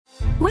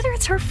Whether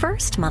it's her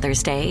first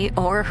Mother's Day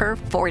or her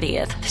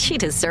 40th, she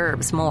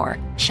deserves more.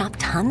 Shop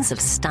tons of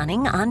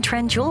stunning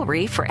on-trend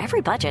jewelry for every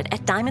budget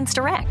at Diamonds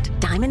Direct.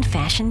 Diamond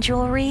fashion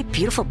jewelry,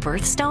 beautiful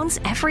birthstones,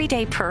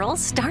 everyday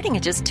pearls starting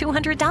at just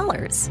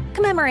 $200.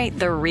 Commemorate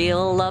the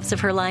real loves of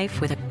her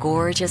life with a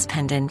gorgeous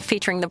pendant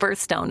featuring the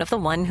birthstone of the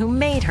one who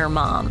made her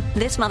mom.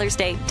 This Mother's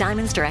Day,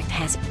 Diamonds Direct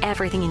has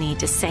everything you need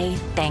to say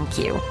thank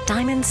you.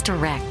 Diamonds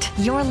Direct.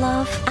 Your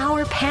love,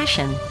 our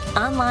passion.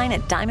 Online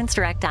at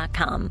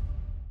diamondsdirect.com.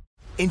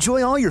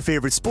 Enjoy all your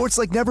favorite sports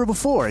like never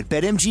before at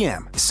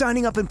BetMGM.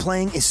 Signing up and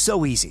playing is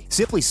so easy.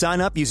 Simply sign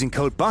up using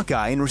code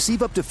Buckeye and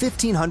receive up to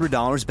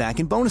 $1,500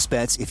 back in bonus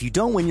bets if you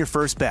don't win your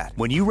first bet.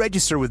 When you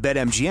register with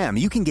BetMGM,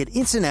 you can get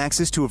instant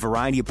access to a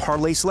variety of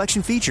parlay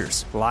selection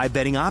features, live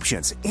betting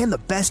options, and the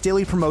best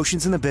daily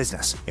promotions in the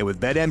business. And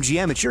with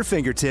BetMGM at your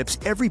fingertips,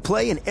 every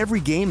play and every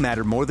game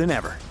matter more than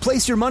ever.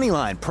 Place your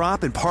moneyline,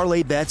 prop, and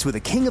parlay bets with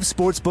the king of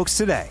sportsbooks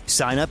today.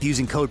 Sign up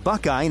using code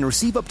Buckeye and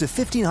receive up to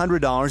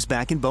 $1,500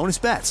 back in bonus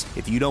bets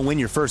if you don't win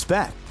your first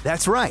bet.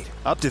 That's right,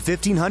 up to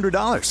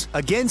 $1,500.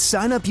 Again,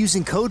 sign up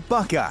using code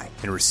Buckeye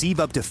and receive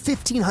up to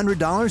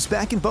 $1,500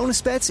 back in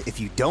bonus bets if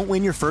you don't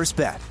win your first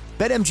bet.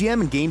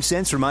 BetMGM and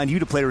GameSense remind you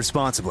to play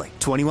responsibly.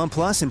 21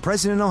 plus and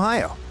present in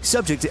Ohio.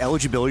 Subject to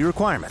eligibility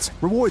requirements.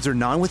 Rewards are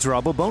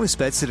non-withdrawable bonus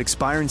bets that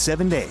expire in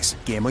 7 days.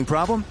 Gambling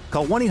problem?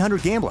 Call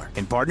 1-800-GAMBLER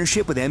in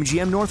partnership with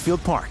MGM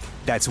Northfield Park.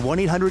 That's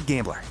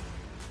 1-800-GAMBLER.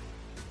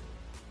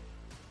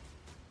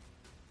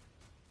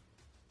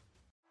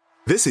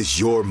 This is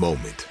your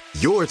moment,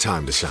 your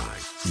time to shine,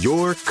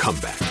 your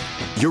comeback.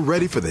 You're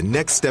ready for the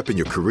next step in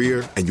your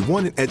career, and you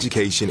want an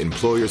education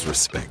employers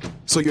respect.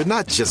 So you're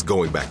not just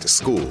going back to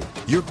school,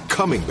 you're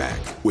coming back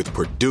with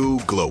Purdue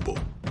Global.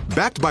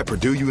 Backed by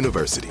Purdue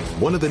University,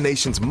 one of the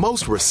nation's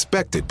most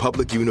respected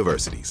public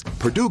universities,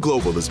 Purdue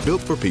Global is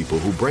built for people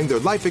who bring their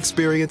life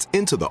experience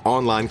into the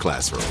online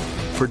classroom.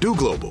 Purdue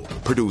Global,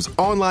 Purdue's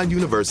online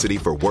university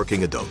for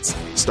working adults.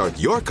 Start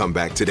your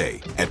comeback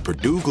today at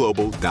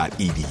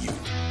purdueglobal.edu.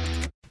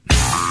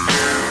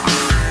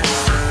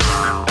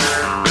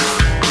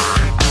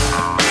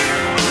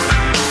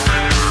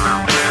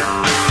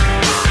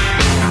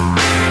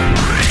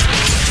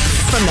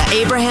 From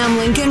the Abraham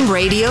Lincoln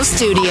Radio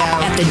Studio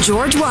at the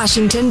George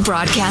Washington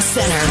Broadcast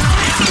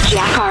Center,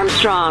 Jack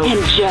Armstrong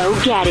and Joe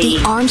Getty.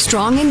 The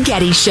Armstrong and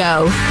Getty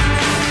Show.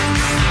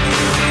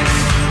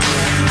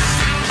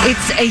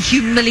 It's a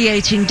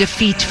humiliating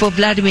defeat for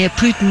Vladimir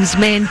Putin's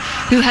men,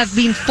 who have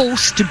been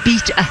forced to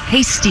beat a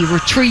hasty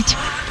retreat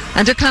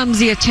and a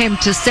clumsy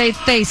attempt to save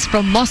face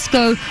from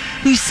Moscow,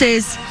 who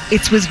says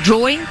it's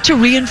withdrawing to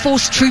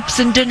reinforce troops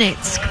in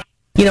Donetsk.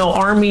 You know,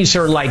 armies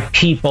are like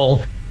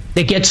people.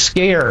 They get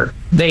scared.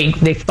 They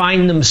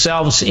find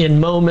themselves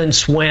in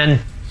moments when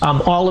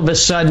all of a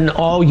sudden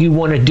all you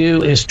want to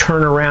do is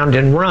turn around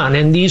and run.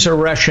 And these are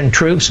Russian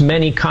troops,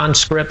 many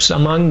conscripts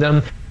among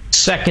them,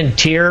 second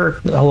tier.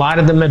 A lot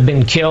of them have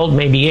been killed,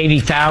 maybe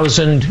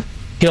 80,000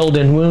 killed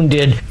and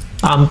wounded.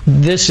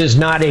 This is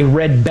not a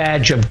red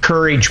badge of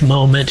courage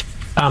moment.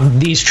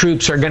 These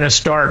troops are going to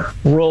start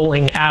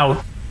rolling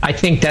out. I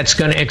think that's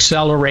going to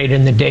accelerate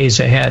in the days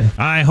ahead.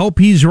 I hope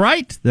he's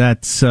right.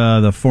 That's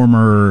the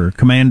former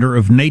commander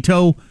of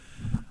NATO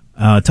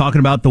talking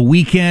about the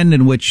weekend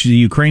in which the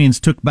Ukrainians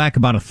took back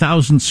about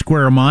 1,000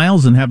 square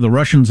miles and have the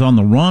Russians on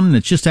the run.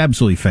 It's just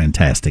absolutely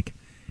fantastic.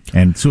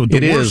 And so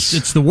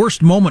it's the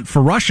worst moment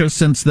for Russia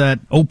since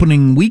that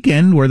opening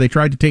weekend where they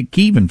tried to take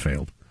Kyiv and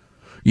failed.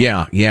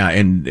 Yeah,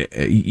 and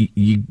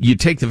you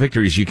take the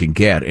victories you can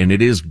get, and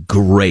it is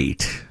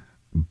great.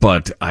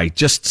 But I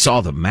just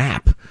saw the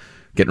map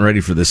getting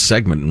ready for this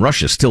segment, and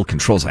Russia still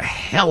controls a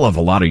hell of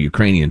a lot of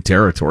Ukrainian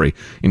territory,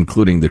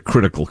 including the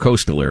critical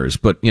coastal areas.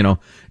 But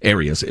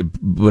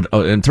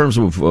in terms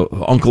of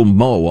Uncle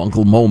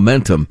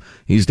Momentum,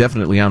 he's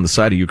definitely on the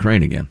side of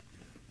Ukraine again.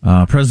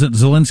 President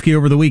Zelensky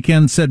over the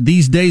weekend said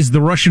these days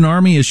the Russian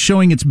army is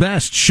showing its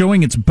best,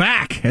 showing its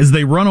back as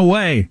they run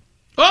away.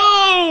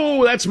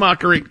 Oh, that's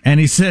mockery. And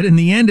he said in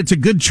the end it's a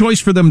good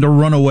choice for them to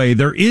run away.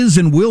 There is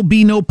and will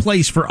be no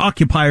place for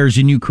occupiers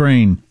in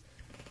Ukraine.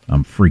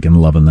 I'm freaking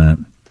loving that.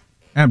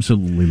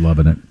 Absolutely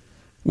loving it.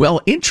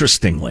 Well,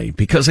 interestingly,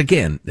 because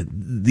again,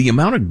 the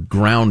amount of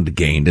ground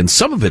gained, and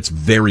some of it's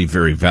very,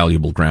 very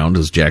valuable ground,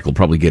 as Jack will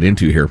probably get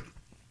into here,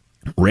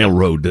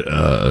 railroad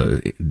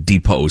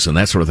depots and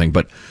that sort of thing,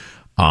 but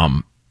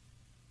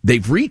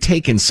they've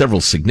retaken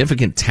several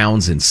significant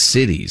towns and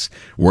cities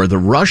where the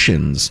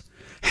Russians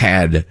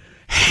had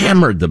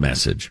hammered the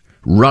message,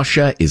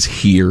 Russia is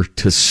here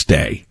to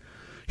stay.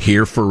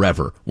 Here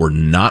forever. We're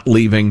not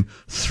leaving.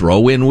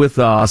 Throw in with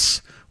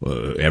us.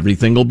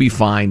 Everything will be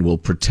fine. We'll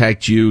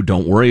protect you.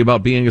 Don't worry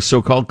about being a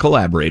so-called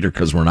collaborator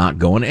because we're not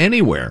going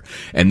anywhere.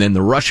 And then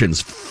the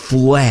Russians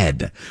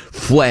fled,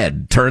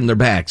 turned their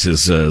backs,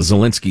 as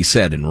Zelensky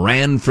said, and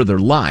ran for their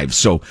lives.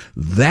 So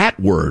that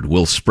word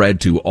will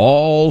spread to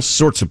all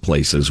sorts of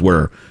places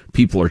where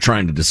people are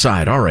trying to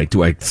decide, all right,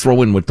 do I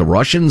throw in with the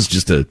Russians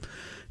just to,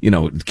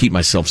 keep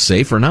myself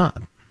safe or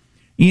not?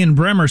 Ian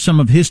Bremmer, some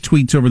of his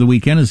tweets over the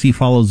weekend as he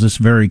follows this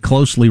very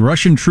closely.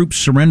 Russian troops'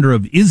 surrender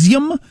of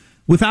Izium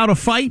without a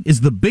fight is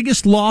the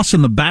biggest loss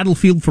on the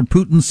battlefield for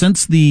Putin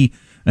since the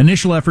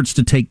initial efforts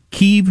to take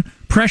Kyiv.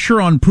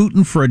 Pressure on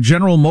Putin for a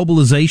general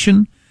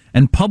mobilization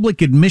and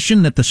public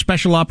admission that the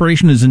special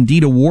operation is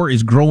indeed a war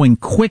is growing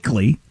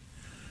quickly.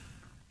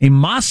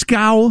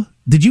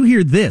 Did you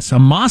hear this? A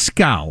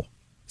Moscow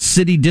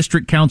city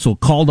district council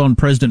called on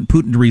President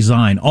Putin to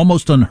resign,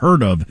 almost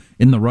unheard of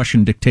in the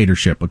Russian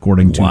dictatorship,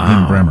 according to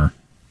Ian Bremmer.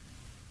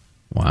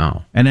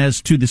 Wow. And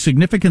as to the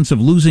significance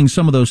of losing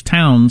some of those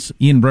towns,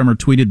 Ian Bremmer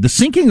tweeted, the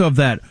sinking of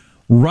that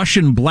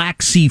Russian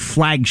Black Sea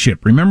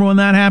flagship. Remember when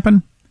that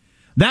happened?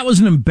 That was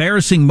an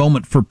embarrassing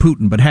moment for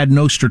Putin, but had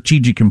no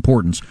strategic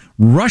importance.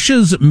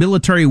 Russia's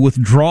military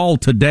withdrawal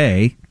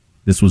today,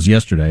 this was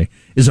yesterday,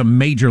 is a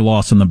major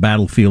loss on the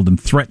battlefield and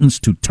threatens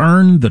to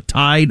turn the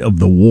tide of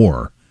the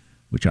war,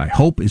 which I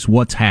hope is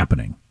what's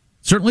happening.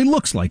 Certainly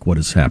looks like what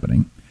is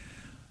happening.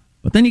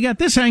 But then you got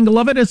this angle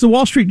of it as the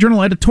Wall Street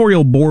Journal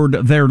editorial board,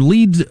 their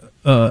lead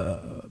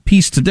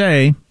piece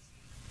today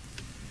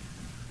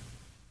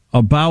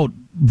about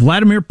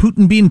Vladimir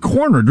Putin being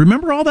cornered.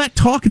 Remember all that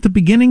talk at the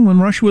beginning when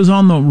Russia was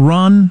on the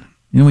run?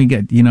 We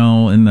get, in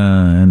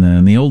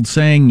the old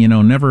saying,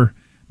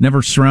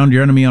 never surround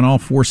your enemy on all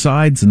four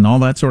sides and all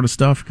that sort of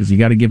stuff because you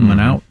got to give him an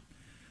out.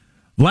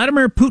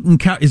 Vladimir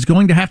Putin is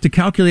going to have to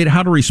calculate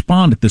how to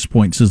respond at this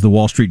point, says the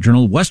Wall Street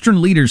Journal.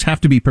 Western leaders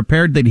have to be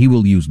prepared that he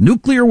will use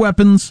nuclear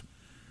weapons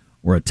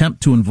or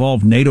attempt to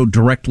involve NATO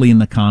directly in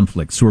the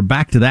conflict. So we're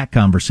back to that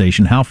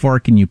conversation. How far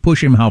can you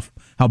push him?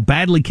 How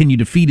badly can you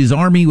defeat his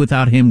army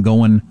without him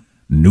going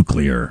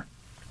nuclear?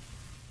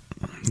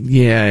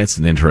 Yeah, it's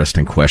an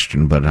interesting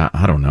question, but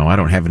I don't know. I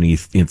don't have any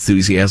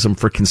enthusiasm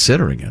for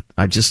considering it.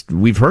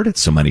 We've heard it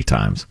so many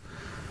times.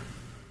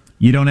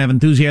 You don't have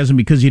enthusiasm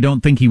because you don't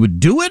think he would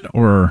do it,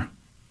 or?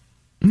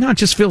 No, it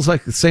just feels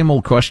like the same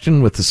old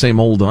question with the same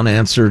old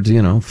unanswered,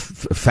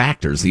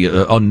 factors, the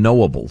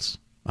unknowables.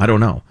 I don't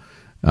know.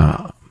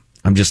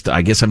 I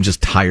guess I'm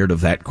just tired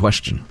of that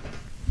question.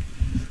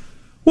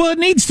 Well, it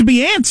needs to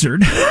be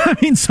answered. I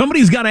mean,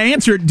 somebody's got to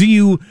answer it.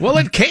 Well,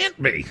 it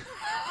can't be.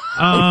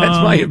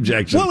 That's my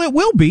objection. Well, it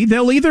will be.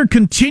 They'll either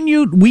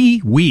continue,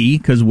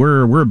 because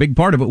we're a big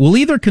part of it, we'll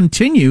either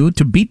continue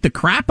to beat the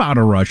crap out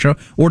of Russia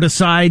or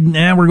decide,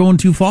 we're going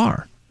too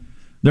far.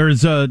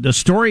 There's a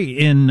story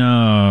in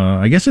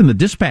the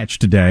Dispatch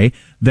today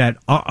that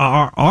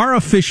our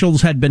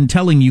officials had been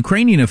telling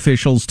Ukrainian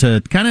officials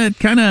to kind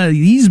of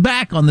ease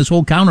back on this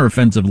whole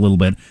counteroffensive a little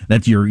bit.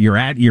 That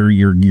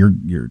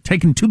you're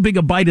taking too big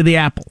a bite of the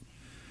apple,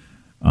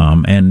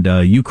 and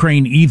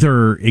Ukraine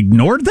either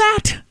ignored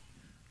that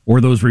or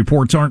those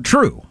reports aren't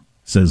true.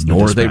 Says the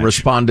Dispatch. Or they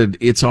responded,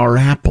 "It's our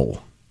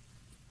apple,"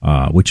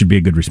 which would be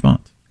a good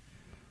response.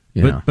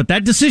 Yeah. But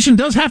that decision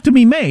does have to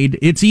be made.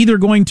 It's either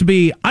going to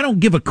be, I don't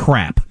give a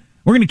crap.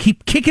 We're going to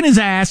keep kicking his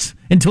ass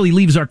until he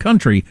leaves our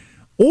country.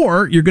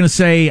 Or you're going to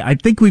say, I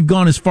think we've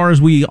gone as far as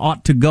we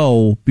ought to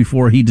go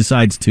before he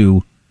decides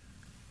to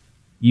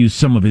use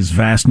some of his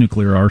vast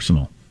nuclear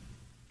arsenal.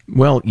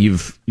 Well,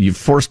 you've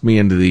forced me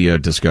into the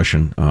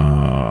discussion.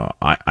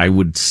 I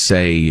would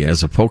say,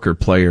 as a poker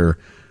player,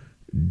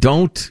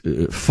 don't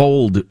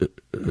fold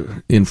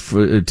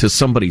to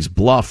somebody's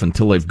bluff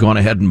until they've gone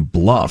ahead and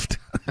bluffed.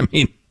 I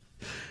mean,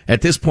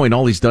 at this point,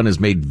 all he's done is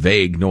made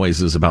vague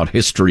noises about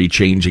history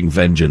changing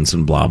vengeance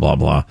and blah, blah,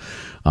 blah.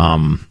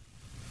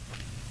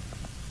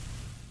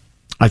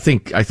 I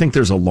think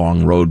there's a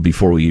long road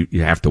before you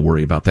have to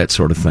worry about that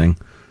sort of thing,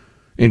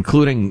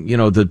 including,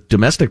 the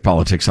domestic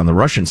politics on the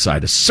Russian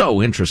side is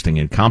so interesting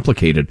and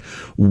complicated.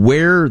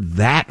 Where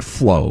that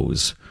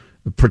flows,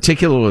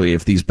 particularly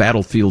if these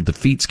battlefield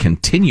defeats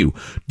continue,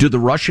 do the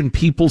Russian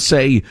people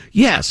say,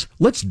 yes,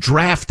 let's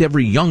draft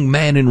every young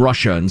man in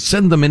Russia and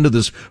send them into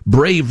this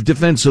brave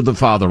defense of the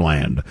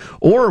fatherland?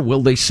 Or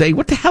will they say,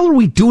 what the hell are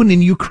we doing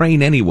in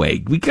Ukraine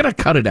anyway? We got to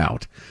cut it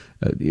out.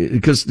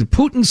 Because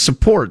Putin's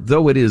support,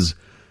 though it is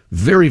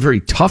very,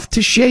 very tough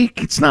to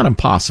shake, it's not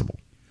impossible.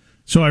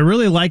 So I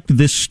really liked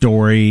this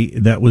story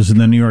that was in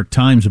the New York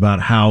Times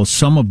about how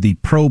some of the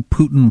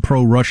pro-Putin,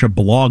 pro-Russia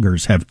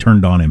bloggers have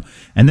turned on him.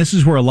 And this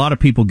is where a lot of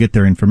people get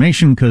their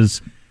information,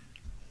 because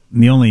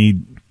the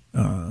only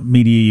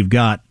media you've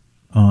got,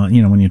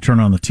 when you turn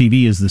on the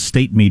TV, is the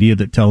state media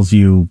that tells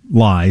you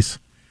lies.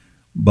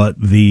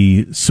 But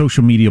the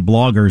social media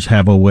bloggers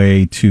have a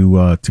way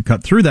to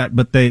cut through that.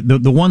 But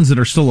the ones that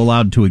are still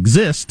allowed to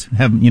exist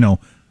have,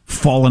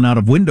 fallen out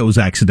of Windows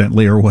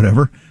accidentally or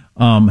whatever,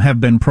 have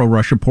been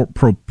pro-Russia,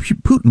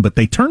 pro-Putin, but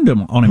they turned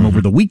on him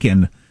over the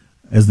weekend,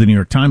 as the New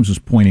York Times was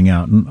pointing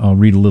out, and I'll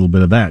read a little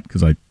bit of that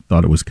because I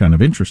thought it was kind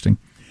of interesting.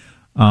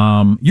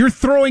 You're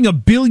throwing a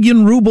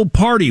billion-ruble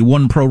party,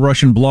 one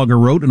pro-Russian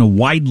blogger wrote in a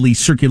widely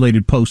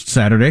circulated post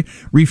Saturday,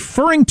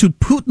 referring to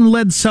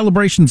Putin-led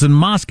celebrations in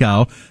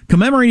Moscow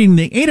commemorating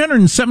the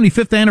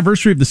 875th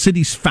anniversary of the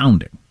city's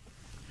founding.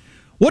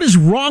 What is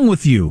wrong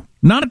with you?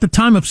 Not at the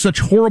time of such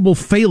horrible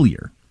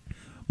failure.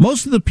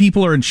 Most of the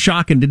people are in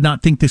shock and did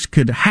not think this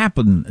could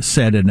happen,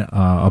 said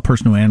a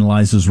person who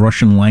analyzes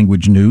Russian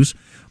language news.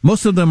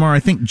 Most of them are, I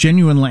think,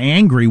 genuinely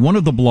angry. One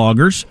of the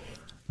bloggers,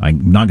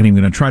 I'm not even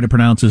going to try to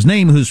pronounce his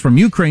name, who's from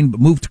Ukraine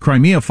but moved to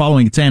Crimea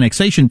following its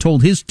annexation,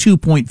 told his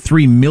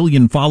 2.3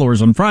 million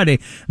followers on Friday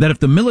that if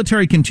the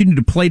military continued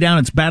to play down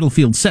its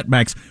battlefield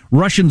setbacks,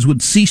 Russians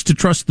would cease to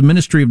trust the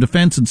Ministry of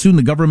Defense and soon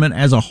the government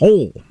as a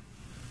whole.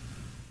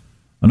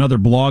 Another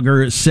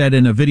blogger said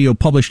in a video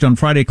published on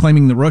Friday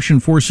claiming that Russian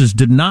forces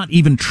did not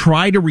even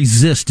try to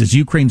resist as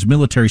Ukraine's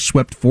military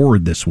swept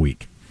forward this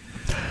week.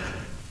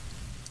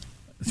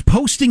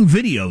 Posting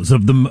videos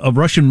of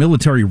Russian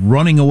military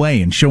running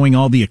away and showing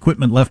all the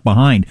equipment left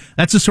behind.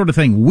 That's the sort of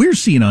thing we're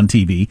seeing on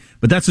TV,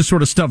 but that's the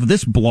sort of stuff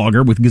this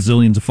blogger with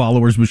gazillions of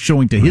followers was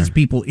showing to his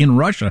people in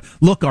Russia.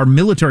 Look, our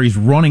military's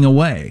running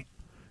away.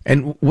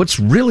 And what's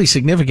really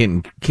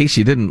significant, in case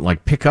you didn't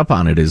pick up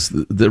on it, is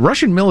the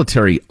Russian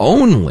military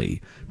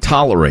only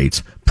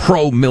tolerates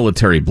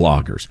pro-military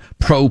bloggers,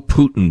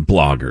 pro-Putin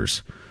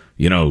bloggers.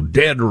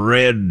 Dead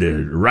red,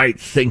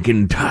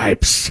 right-thinking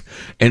types.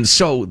 And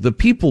so the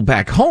people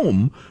back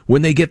home,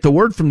 when they get the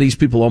word from these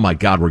people, oh my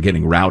God, we're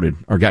getting routed.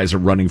 Our guys are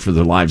running for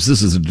their lives.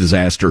 This is a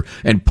disaster.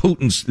 And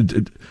Putin's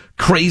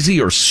crazy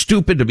or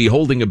stupid to be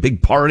holding a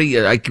big party.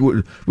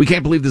 We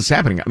can't believe this is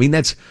happening. I mean,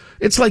 it's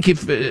like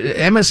if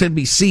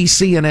MSNBC,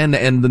 CNN,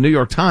 and the New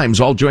York Times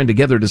all joined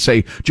together to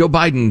say Joe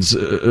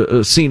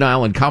Biden's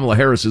senile and Kamala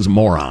Harris is a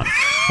moron.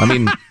 I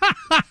mean,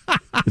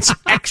 it's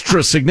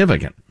extra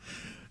significant.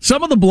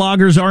 Some of the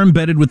bloggers are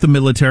embedded with the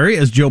military,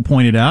 as Joe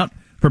pointed out,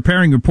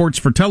 preparing reports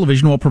for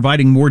television while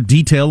providing more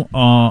detail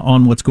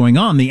on what's going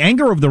on. The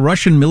anger of the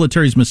Russian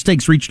military's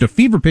mistakes reached a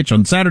fever pitch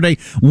on Saturday.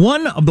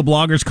 One of the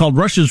bloggers called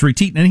Russia's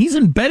retreat, and he's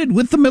embedded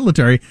with the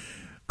military,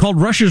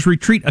 called Russia's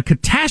retreat a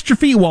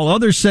catastrophe, while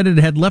others said it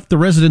had left the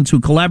residents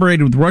who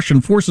collaborated with Russian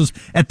forces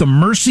at the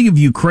mercy of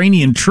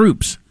Ukrainian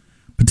troops,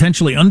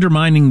 potentially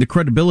undermining the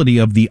credibility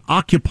of the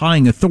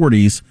occupying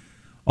authorities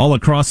all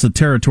across the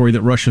territory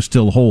that Russia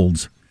still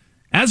holds.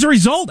 As a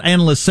result,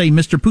 analysts say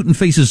Mr. Putin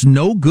faces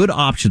no good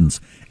options.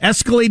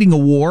 Escalating a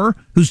war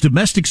whose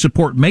domestic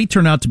support may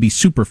turn out to be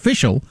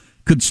superficial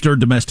could stir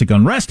domestic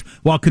unrest,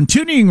 while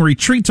continuing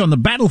retreats on the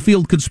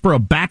battlefield could spur a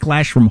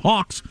backlash from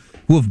hawks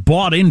who have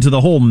bought into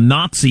the whole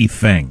Nazi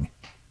thing.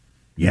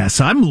 Yes,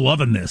 I'm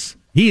loving this.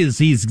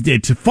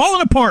 It's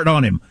falling apart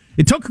on him.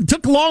 It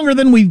took longer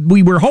than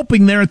we were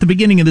hoping there at the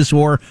beginning of this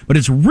war, but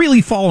it's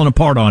really falling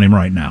apart on him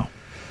right now.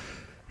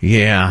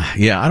 Yeah.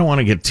 I don't want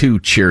to get too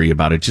cheery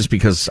about it just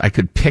because I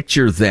could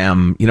picture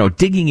them,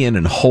 digging in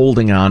and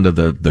holding on to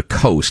the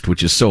coast,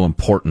 which is so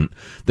important,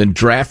 then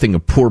drafting a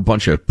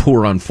bunch of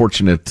poor,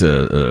 unfortunate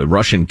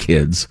Russian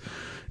kids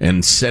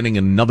and sending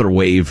another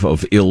wave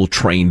of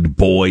ill-trained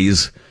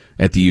boys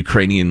at the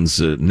Ukrainians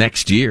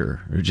next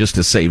year just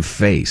to save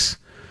face.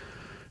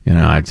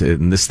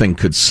 And this thing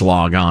could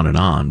slog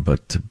on,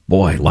 but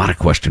boy, a lot of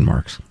question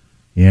marks.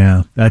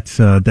 Yeah,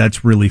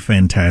 that's really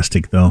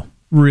fantastic, though.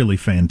 Really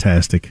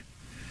fantastic.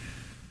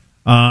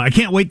 I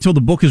can't wait till the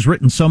book is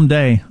written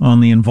someday on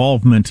the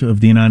involvement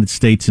of the United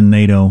States and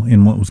NATO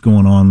in what was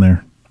going on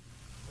there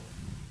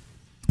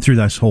through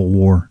this whole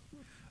war.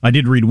 I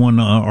did read one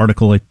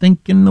article, I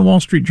think, in the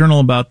Wall Street Journal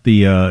about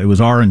it was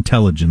our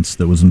intelligence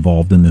that was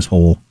involved in this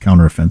whole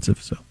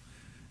counteroffensive.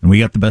 And we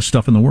got the best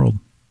stuff in the world.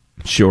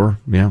 Sure,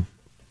 yeah.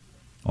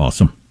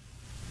 Awesome.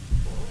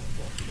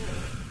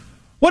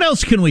 What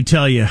else can we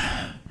tell you?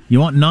 You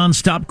want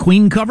nonstop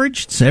Queen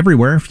coverage? It's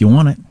everywhere if you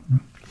want it.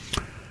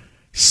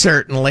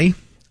 Certainly.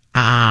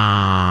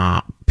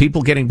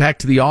 People getting back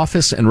to the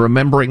office and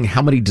remembering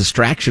how many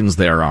distractions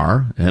there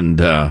are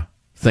and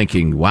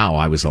thinking, wow,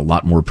 I was a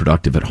lot more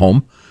productive at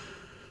home.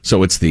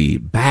 So it's the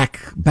backlash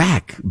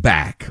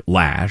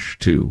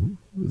to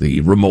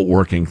the remote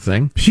working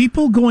thing.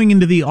 People going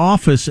into the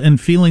office and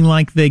feeling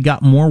like they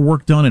got more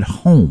work done at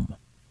home.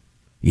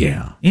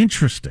 Yeah.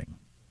 Interesting.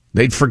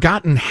 They'd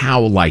forgotten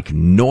how,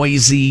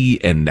 noisy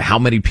and how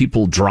many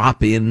people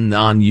drop in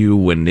on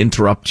you and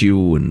interrupt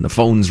you and the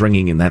phone's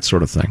ringing and that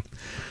sort of thing.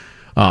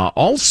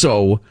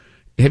 Also,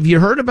 have you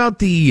heard about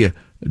the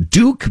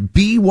Duke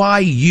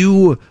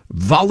BYU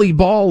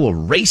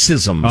volleyball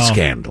racism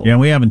scandal? Yeah,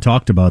 we haven't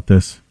talked about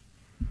this.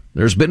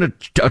 There's been a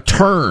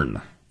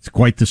turn. It's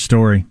quite the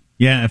story.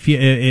 Yeah,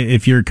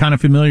 if you're kind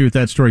of familiar with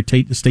that story,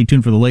 stay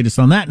tuned for the latest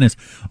on that. And as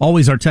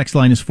always, our text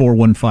line is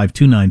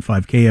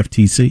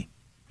 415-295-KFTC.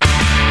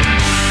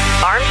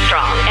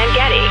 Armstrong and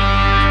Getty.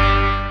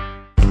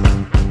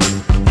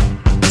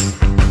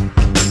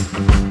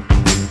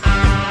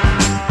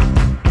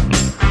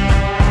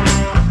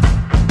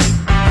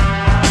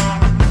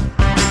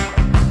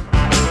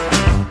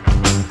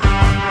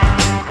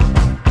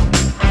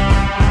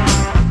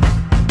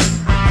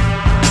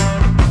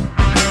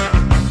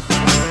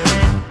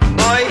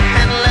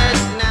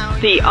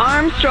 The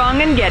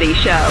Armstrong and Getty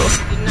Show.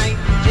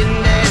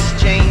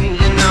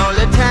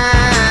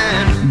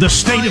 The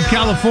state of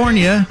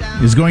California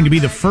is going to be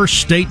the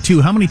first state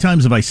to, how many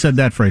times have I said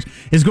that phrase?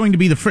 Is going to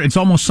be it's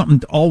almost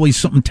always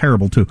something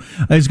terrible too.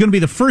 It's going to be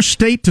the first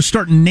state to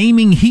start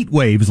naming heat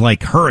waves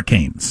like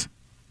hurricanes.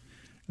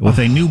 With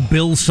a new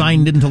bill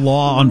signed into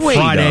law on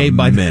Friday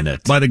by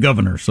the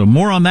governor. So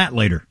more on that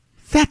later.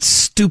 That's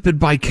stupid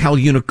by Cal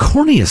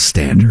Unicornia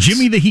standards.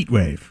 Jimmy the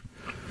Heatwave.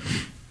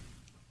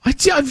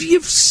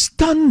 You've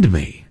stunned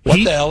me. What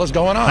the hell is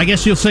going on? I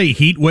guess you'll say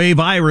Heatwave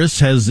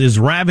Iris is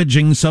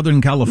ravaging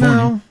Southern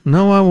California.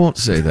 No, I won't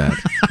say that.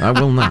 I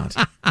will not.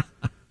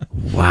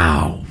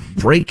 Wow.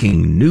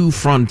 Breaking new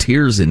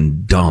frontiers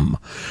in dumb.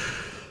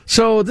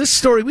 So this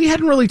story, we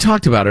hadn't really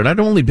talked about it. I'd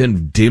only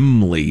been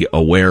dimly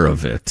aware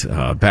of it.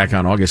 Back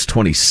on August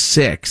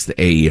 26th,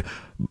 a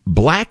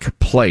black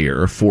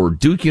player for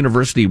Duke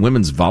University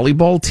women's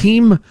volleyball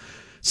team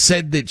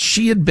said that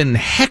she had been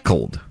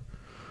heckled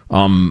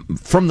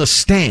from the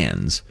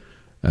stands.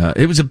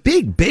 It was a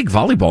big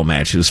volleyball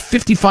match. It was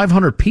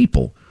 5,500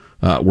 people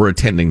were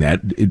attending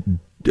that.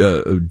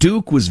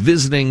 Duke was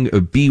visiting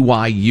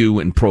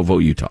BYU in Provo,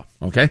 Utah.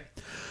 Okay?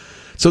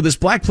 So this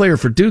black player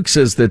for Duke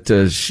says that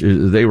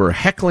they were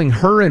heckling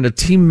her and a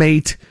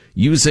teammate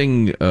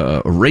using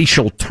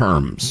racial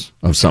terms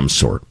of some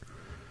sort.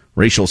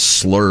 Racial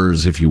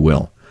slurs, if you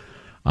will.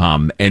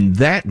 And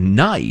that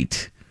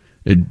night,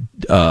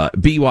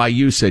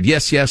 BYU said,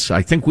 yes,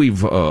 we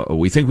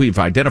think we've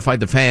identified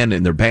the fan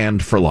and they're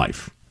banned for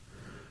life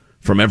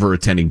from ever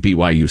attending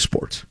BYU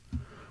sports.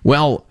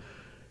 Well,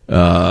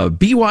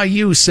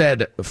 BYU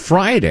said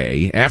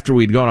Friday, after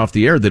we'd gone off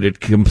the air, that it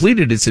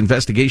completed its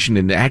investigation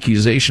into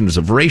accusations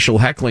of racial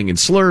heckling and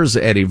slurs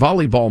at a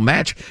volleyball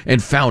match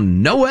and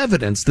found no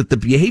evidence that the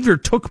behavior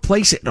took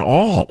place at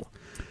all,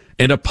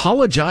 and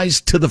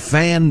apologized to the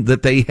fan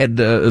that they had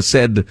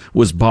said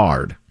was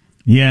barred.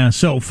 Yeah,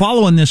 so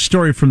following this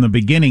story from the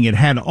beginning, it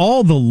had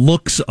all the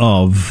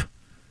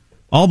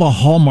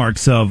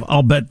hallmarks of,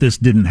 I'll bet this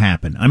didn't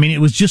happen. I mean, it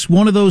was just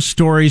one of those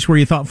stories where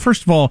you thought,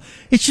 first of all,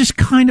 it's just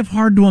kind of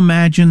hard to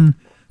imagine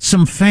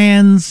some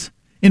fans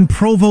in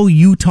Provo,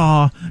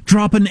 Utah,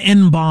 dropping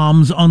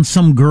N-bombs on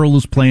some girl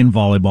who's playing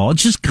volleyball.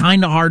 It's just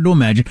kind of hard to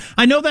imagine.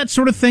 I know that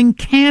sort of thing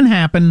can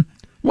happen.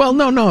 Well,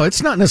 no,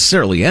 it's not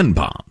necessarily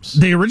N-bombs.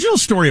 The original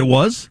story it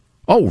was.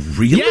 Oh,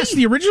 really? Yes,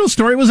 the original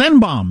story was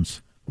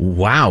N-bombs.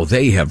 Wow,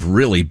 they have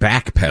really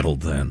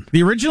backpedaled then.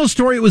 The original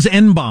story was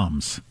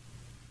N-bombs.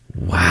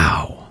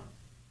 Wow.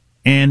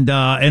 And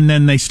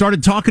then they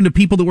started talking to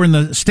people that were in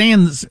the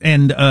stands,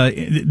 and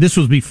this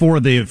was before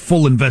the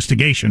full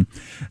investigation.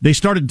 They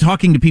started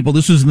talking to people.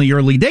 This was in the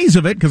early days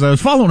of it, because I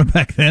was following it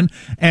back then.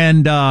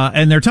 And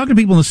they're talking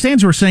to people in the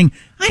stands who were saying,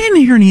 I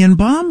didn't hear any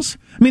N-bombs.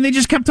 I mean, they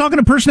just kept talking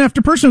to person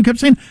after person who kept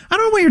saying, I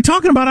don't know what you're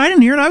talking about. I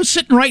didn't hear it. I was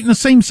sitting right in the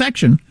same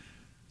section.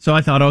 So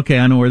I thought, okay,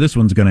 I know where this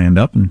one's going to end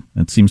up, and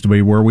that seems to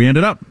be where we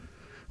ended up.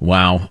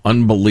 Wow,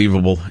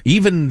 unbelievable.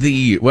 Even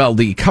the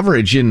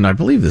coverage in, I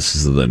believe this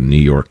is the New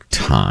York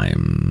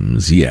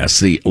Times.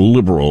 Yes, the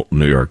liberal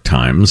New York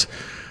Times,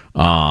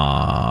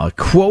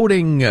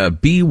 quoting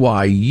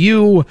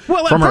BYU.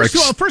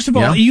 Well, first of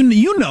all,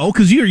 you know,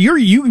 because you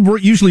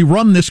usually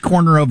run this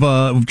corner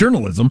of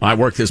journalism. I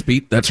work this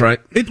beat. That's right.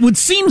 It would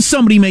seem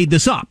somebody made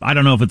this up. I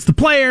don't know if it's the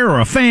player or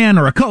a fan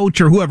or a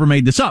coach or whoever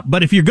made this up.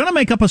 But if you're going to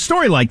make up a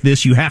story like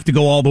this, you have to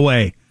go all the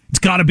way. It's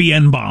got to be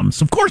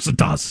N-bombs. Of course it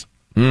does.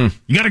 You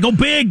got to go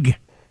big.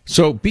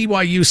 So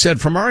BYU said,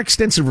 from our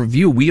extensive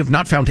review, we have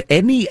not found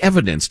any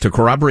evidence to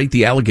corroborate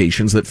the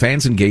allegations that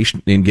fans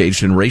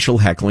engaged in racial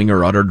heckling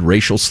or uttered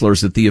racial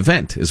slurs at the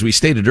event. As we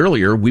stated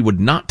earlier, we would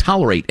not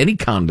tolerate any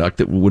conduct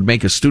that would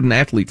make a student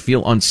athlete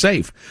feel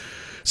unsafe.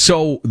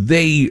 So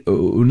they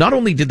not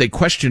only did they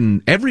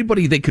question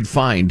everybody they could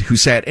find who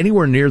sat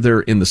anywhere near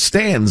there in the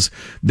stands,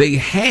 they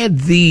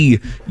had the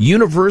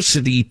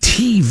university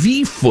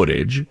TV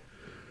footage,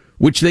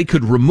 which they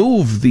could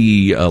remove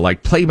the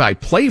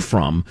play-by-play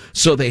from,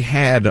 so they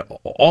had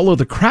all of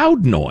the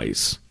crowd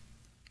noise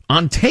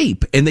on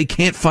tape, and they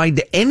can't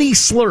find any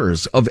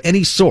slurs of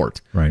any sort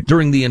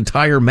during the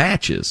entire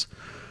matches.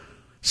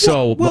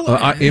 So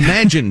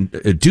imagine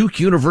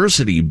Duke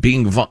University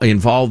being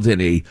involved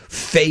in a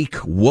fake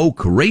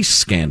woke race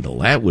scandal.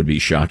 That would be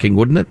shocking,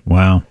 wouldn't it?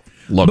 Wow.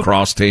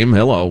 Lacrosse team,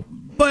 hello.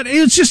 But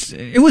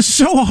it was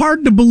so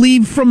hard to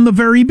believe from the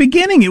very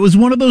beginning. It was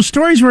one of those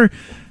stories where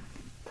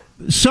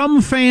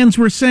some fans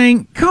were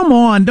saying, come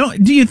on,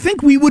 do you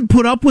think we would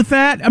put up with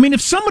that? I mean, if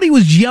somebody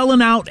was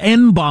yelling out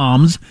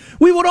N-bombs,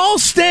 we would all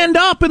stand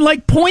up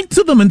and point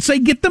to them and say,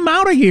 get them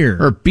out of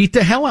here. Or beat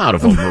the hell out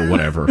of them or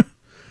whatever.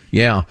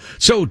 Yeah.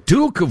 So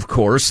Duke, of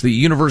course, the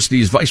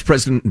university's vice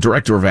president and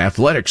director of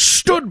athletics,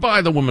 stood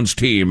by the women's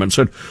team and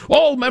said,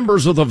 all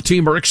members of the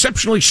team are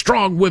exceptionally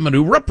strong women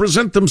who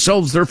represent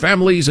themselves, their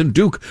families, and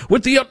Duke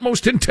with the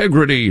utmost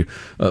integrity.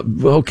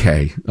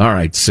 Okay. All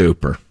right.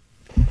 Super.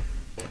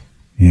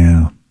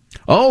 Yeah.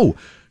 Oh,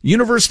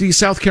 University of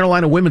South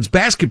Carolina women's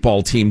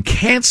basketball team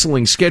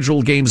canceling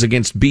scheduled games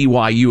against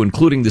BYU,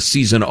 including the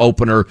season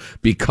opener,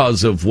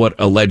 because of what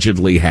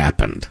allegedly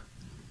happened.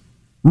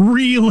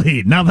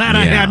 Really? Now that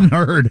I hadn't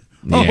heard.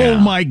 Yeah. Oh,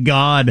 my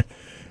God.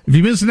 If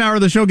you missed an hour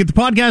of the show, get the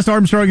podcast,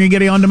 Armstrong and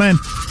Getty On Demand.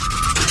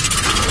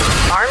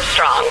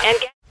 Armstrong and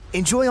Getty.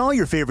 Enjoy all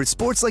your favorite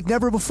sports like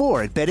never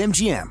before at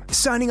BetMGM.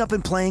 Signing up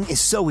and playing is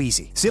so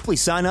easy. Simply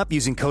sign up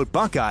using code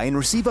Buckeye and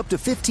receive up to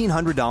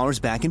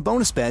 $1,500 back in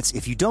bonus bets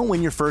if you don't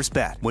win your first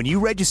bet. When you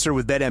register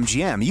with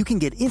BetMGM, you can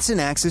get instant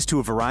access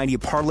to a variety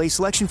of parlay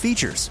selection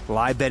features,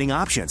 live betting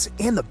options,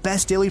 and the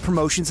best daily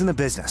promotions in the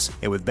business.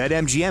 And with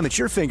BetMGM at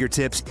your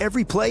fingertips,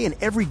 every play and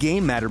every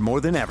game matter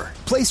more than ever.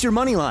 Place your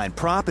moneyline,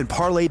 prop, and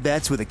parlay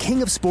bets with the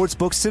king of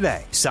sportsbooks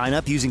today. Sign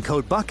up using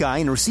code Buckeye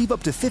and receive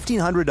up to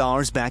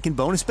 $1,500 back in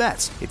bonus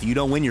bets if you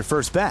don't win your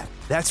first bet.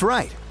 That's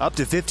right, up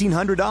to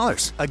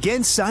 $1,500.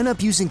 Again, sign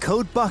up using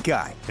code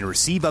Buckeye and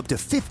receive up to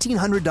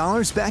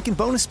 $1,500 back in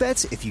bonus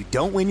bets if you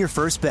don't win your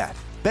first bet.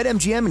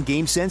 BetMGM and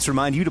GameSense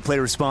remind you to play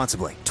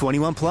responsibly.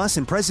 21 plus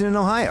and present in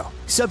Ohio.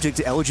 Subject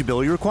to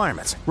eligibility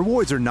requirements.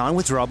 Rewards are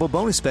non-withdrawable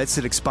bonus bets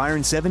that expire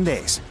in 7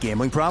 days.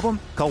 Gambling problem?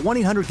 Call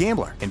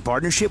 1-800-GAMBLER in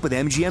partnership with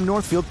MGM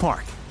Northfield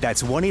Park.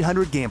 That's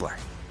 1-800-GAMBLER.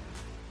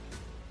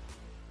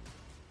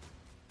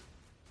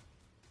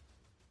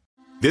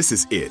 This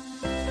is it.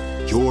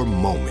 Your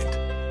moment.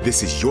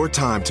 This is your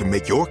time to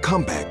make your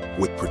comeback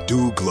with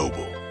Purdue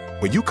Global.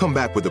 When you come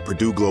back with a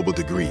Purdue Global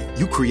degree,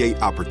 you create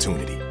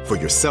opportunity for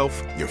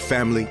yourself, your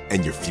family,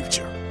 and your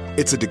future.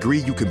 It's a degree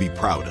you can be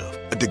proud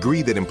of, a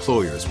degree that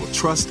employers will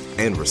trust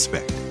and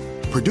respect.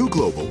 Purdue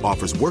Global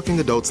offers working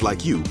adults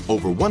like you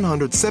over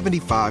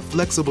 175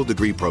 flexible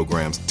degree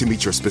programs to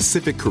meet your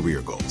specific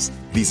career goals.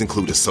 These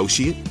include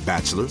associate,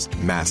 bachelor's,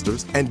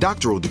 master's, and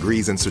doctoral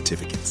degrees and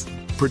certificates.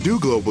 Purdue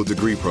Global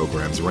degree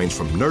programs range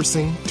from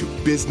nursing to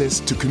business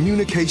to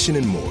communication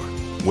and more.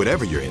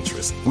 Whatever your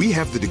interest, we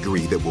have the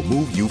degree that will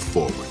move you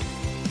forward.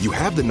 You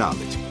have the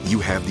knowledge, you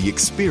have the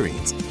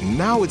experience.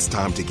 Now it's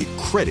time to get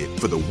credit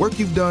for the work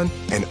you've done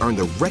and earn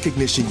the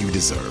recognition you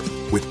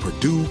deserve with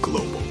Purdue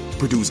Global,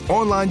 Purdue's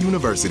online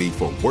university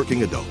for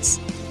working adults.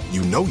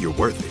 You know you're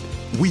worth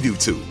it. We do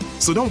too.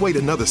 So don't wait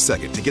another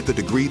second to get the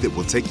degree that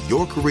will take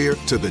your career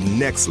to the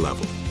next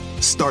level.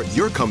 Start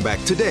your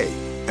comeback today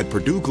at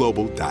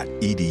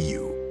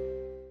purdueglobal.edu.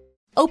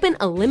 Open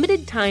a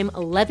limited-time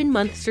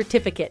 11-month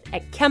certificate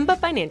at Kemba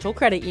Financial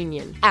Credit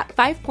Union. At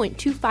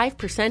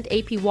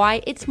 5.25%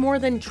 APY, it's more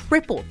than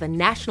triple the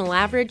national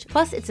average,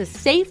 plus it's a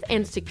safe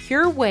and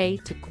secure way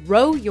to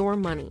grow your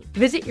money.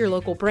 Visit your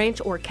local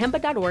branch or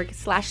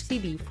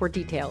kemba.org/cb for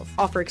details.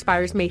 Offer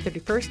expires May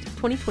 31st,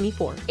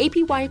 2024.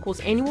 APY equals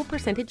annual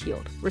percentage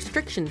yield.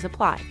 Restrictions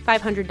apply.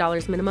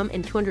 $500 minimum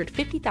and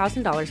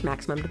 $250,000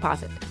 maximum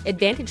deposit.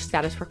 Advantage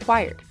status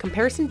required.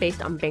 Comparison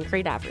based on bank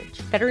rate average.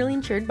 Federally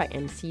insured by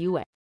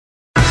NCUA.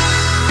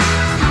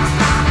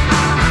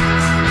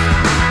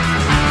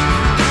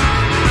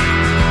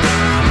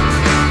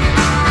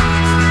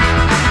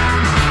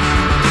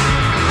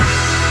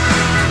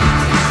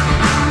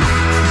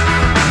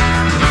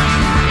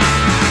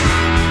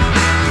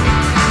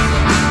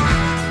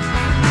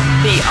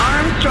 The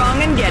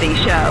Armstrong and Getty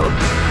Show.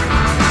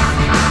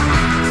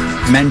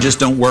 Men just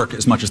don't work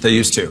as much as they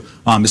used to,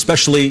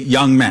 especially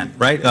young men,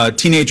 right?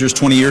 Teenagers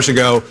 20 years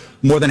ago,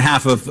 more than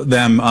half of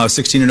them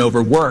 16 and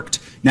over worked.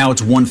 Now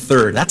it's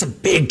 1/3. That's a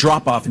big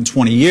drop-off in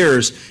 20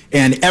 years.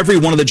 And every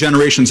one of the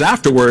generations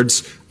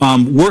afterwards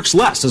works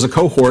less as a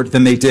cohort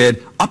than they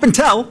did up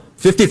until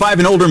 55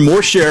 and older.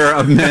 More share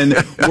of men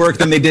work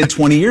than they did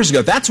 20 years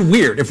ago. That's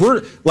weird. If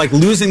we're like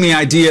losing the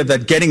idea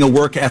that getting a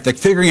work ethic,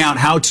 figuring out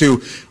how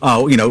to,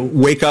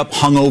 wake up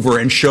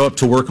hungover and show up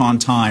to work on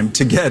time,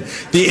 to get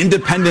the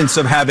independence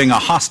of having a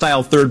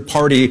hostile third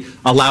party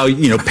allow,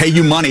 pay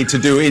you money to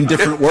do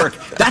indifferent work,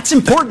 that's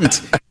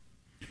important.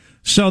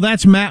 So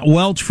that's Matt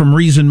Welch from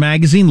Reason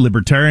Magazine,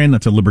 libertarian.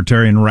 That's a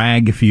libertarian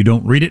rag if you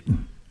don't read it.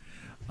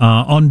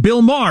 On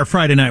Bill Maher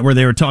Friday night, where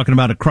they were talking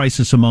about a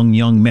crisis among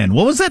young men.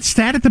 What was that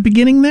stat at the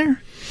beginning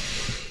there?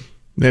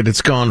 That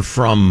it's gone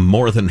from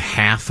more than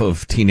half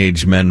of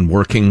teenage men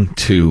working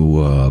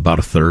to about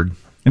a third.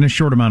 In a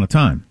short amount of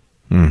time.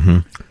 Mm-hmm.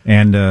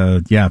 And,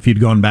 if you'd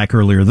gone back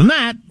earlier than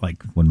that,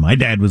 like when my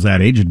dad was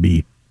that age, it'd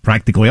be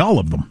practically all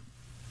of them.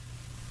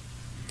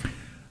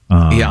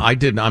 I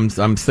did.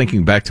 I'm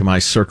thinking back to my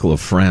circle of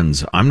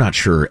friends. I'm not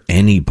sure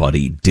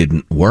anybody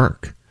didn't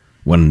work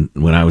when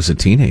I was a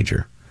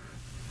teenager.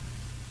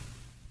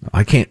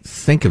 I can't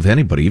think of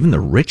anybody, even the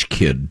rich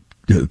kid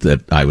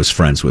that I was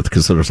friends with,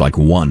 because there was like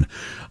one.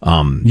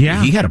 He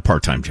had a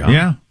part-time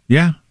job.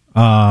 Yeah.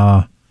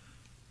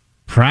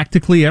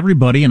 Practically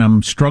everybody, and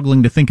I'm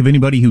struggling to think of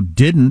anybody who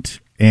didn't.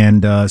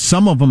 And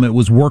some of them, it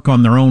was work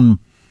on their own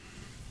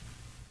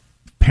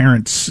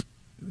parents'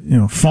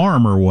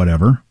 farm or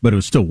whatever, but it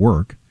was still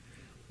work.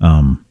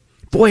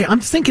 Boy,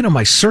 I'm thinking of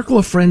my circle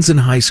of friends in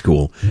high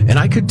school, and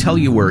I could tell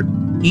you where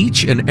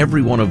each and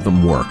every one of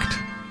them worked.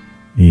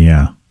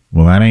 Yeah.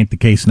 Well, that ain't the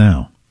case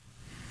now.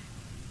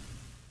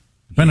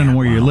 Depending on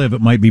where you live, it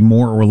might be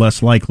more or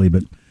less likely,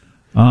 but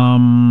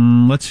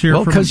let's hear from...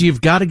 Well, because you've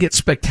got to get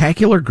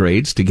spectacular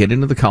grades to get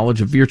into the college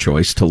of your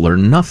choice to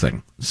learn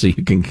nothing, so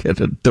you can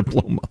get a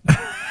diploma.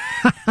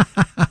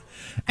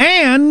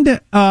 And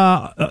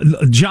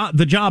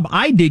the job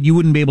I did, you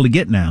wouldn't be able to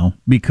get now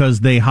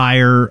because they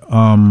hire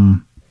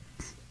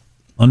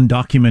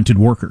undocumented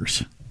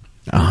workers.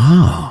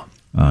 Ah.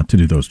 to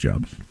do those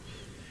jobs.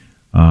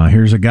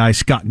 Here's a guy,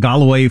 Scott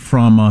Galloway,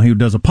 who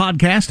does a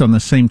podcast on the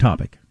same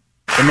topic.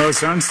 The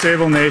most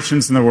unstable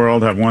nations in the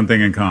world have one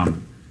thing in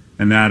common,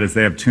 and that is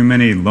they have too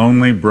many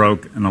lonely,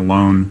 broke, and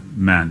alone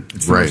men.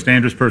 It's the most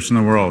dangerous person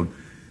in the world.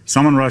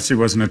 Salman Rushdie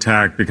wasn't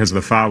attacked because of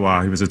the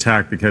fatwa. He was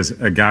attacked because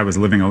a guy was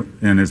living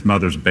in his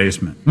mother's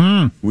basement.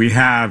 We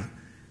have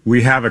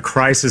a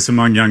crisis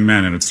among young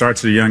men, and it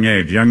starts at a young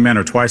age. Young men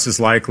are twice as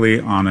likely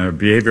on a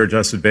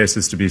behavior-adjusted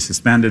basis to be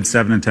suspended.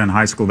 7 in 10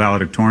 high school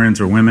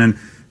valedictorians are women.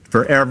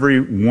 For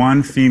every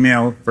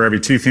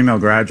two female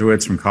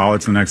graduates from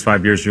college in the next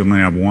 5 years, you only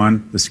have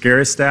one. The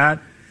scariest stat,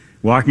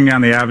 walking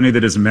down the avenue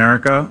that is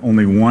America,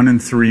 only 1 in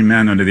 3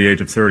 men under the age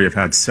of 30 have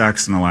had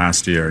sex in the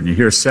last year. And you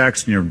hear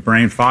sex and your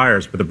brain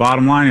fires. But the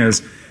bottom line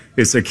is,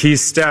 it's a key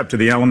step to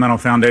the elemental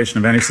foundation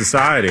of any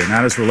society, and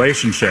that is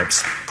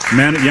relationships.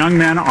 Young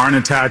men aren't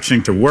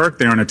attaching to work.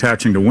 They aren't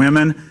attaching to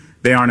women.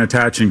 They aren't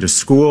attaching to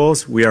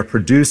schools. We are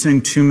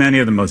producing too many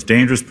of the most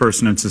dangerous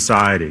person in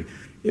society.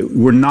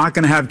 We're not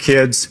going to have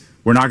kids.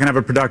 We're not going to have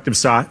a productive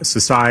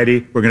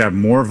society. We're going to have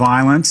more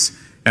violence.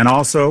 And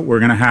also, we're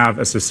going to have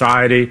a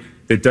society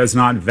that does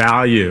not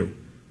value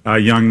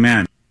young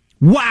men.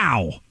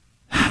 Wow.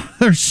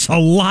 There's a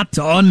lot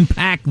to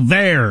unpack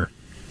there.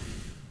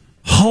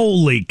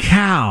 Holy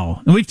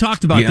cow. And we've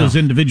talked about those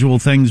individual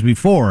things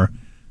before.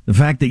 The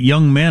fact that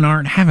young men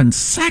aren't having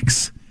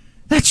sex.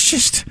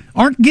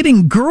 Aren't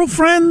getting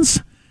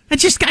girlfriends. I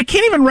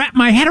can't even wrap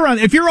my head around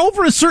it. If you're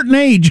over a certain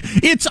age,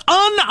 it's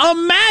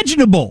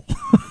unimaginable.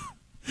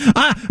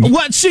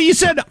 So you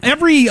said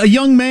every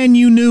young man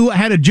you knew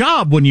had a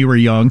job when you were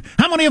young.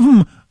 How many of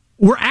them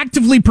were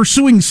actively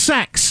pursuing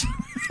sex?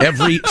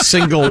 Every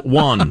single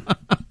one.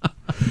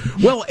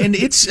 Well, and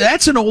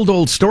that's an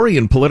old story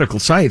in political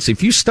science.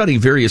 If you study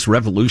various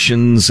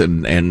revolutions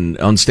and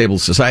unstable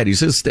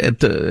societies, as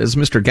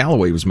Mr.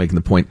 Galloway was making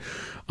the point,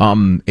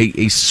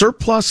 a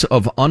surplus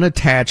of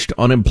unattached,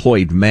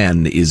 unemployed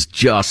men is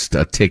just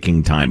a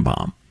ticking time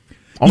bomb.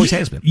 Always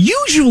has been.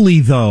 Usually,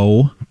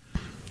 though,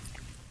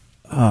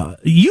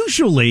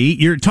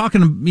 you're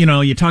talking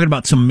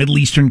about some Middle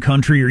Eastern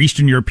country or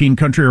Eastern European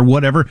country or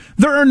whatever.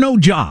 There are no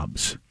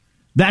jobs.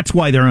 That's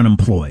why they're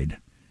unemployed.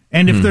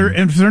 And if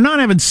they're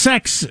not having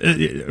sex,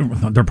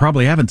 they're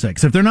probably having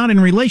sex. If they're not in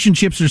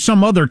relationships, there's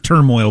some other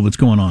turmoil that's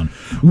going on.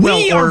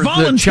 We are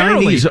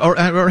voluntarily.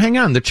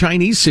 The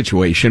Chinese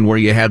situation where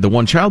you had the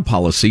one-child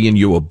policy and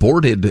you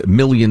aborted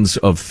millions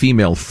of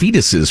female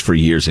fetuses for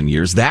years and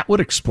years, that would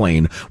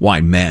explain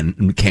why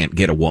men can't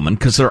get a woman,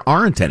 because there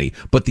aren't any.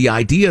 But the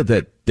idea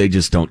that they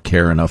just don't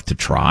care enough to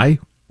try,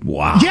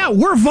 wow. Yeah,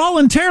 we're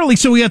voluntarily.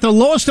 So we got the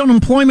lowest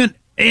unemployment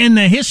in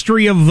the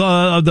history of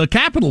the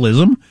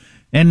capitalism.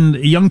 And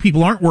young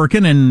people aren't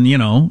working, and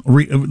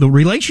the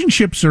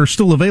relationships are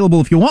still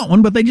available if you want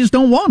one, but they just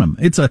don't want them.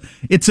 It's a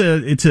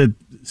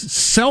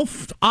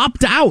self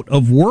opt out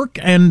of work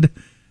and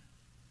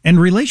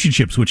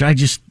relationships, which I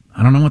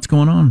don't know what's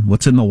going on.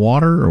 What's in the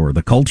water or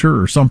the culture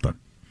or something,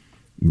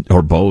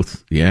 or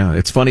both. Yeah,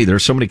 it's funny.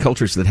 There's so many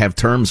cultures that have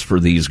terms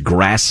for these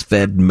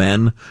grass-fed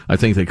men. I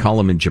think they call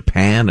them in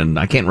Japan, and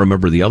I can't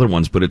remember the other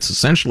ones, but it's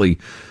essentially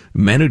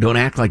men who don't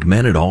act like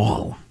men at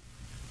all.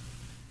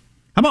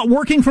 How about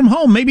working from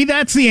home? Maybe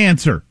that's the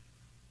answer.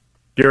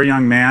 Dear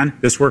young man,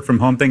 this work from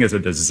home thing is a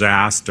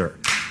disaster.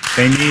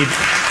 They need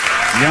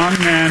young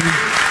men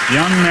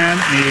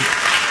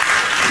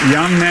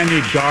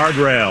need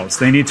guardrails.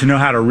 They need to know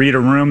how to read a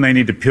room. They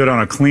need to put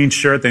on a clean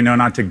shirt. They know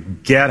not to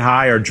get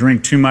high or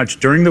drink too much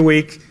during the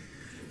week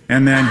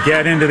and then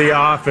get into the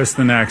office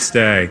the next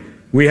day.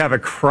 We have a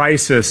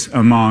crisis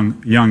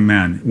among young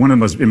men.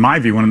 In my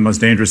view, one of the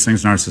most dangerous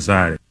things in our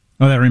society.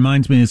 Oh, that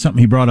reminds me of something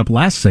he brought up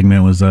last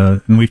segment was,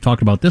 and we've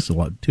talked about this a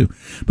lot too,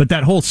 but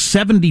that whole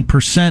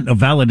 70% of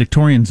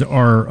valedictorians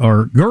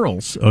are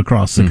girls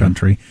across the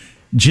country.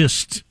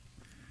 Just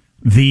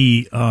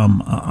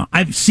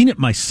I've seen it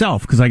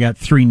myself because I got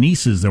 3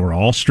 nieces that were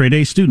all straight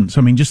A students.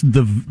 I mean, just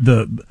the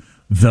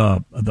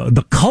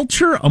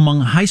culture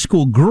among high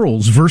school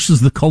girls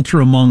versus the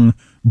culture among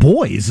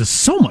boys is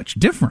so much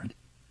different.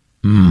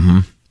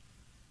 Mm-hmm.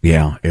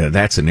 Yeah,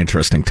 that's an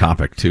interesting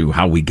topic too,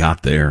 how we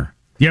got there.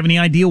 Do you have any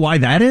idea why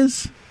that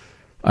is?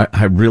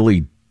 I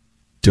really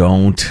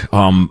don't.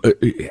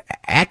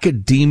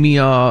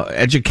 Academia,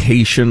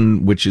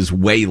 education, which is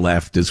way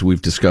left, as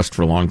we've discussed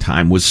for a long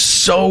time, was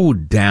so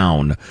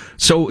down,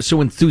 so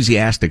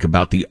enthusiastic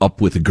about the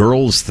up with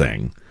girls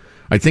thing.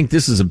 I think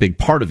this is a big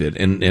part of it,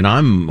 and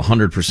I'm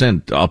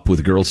 100% up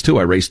with girls too.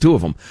 I raised 2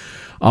 of them.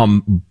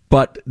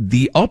 But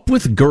the up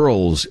with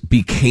girls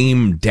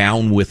became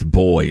down with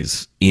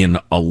boys in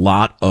a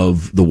lot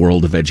of the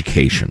world of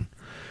education.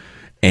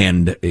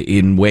 And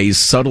in ways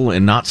subtle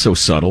and not so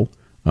subtle,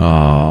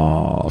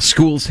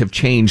 schools have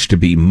changed to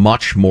be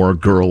much more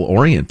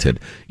girl-oriented.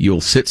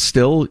 You'll sit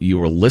still, you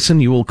will listen,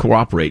 you will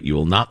cooperate, you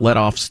will not let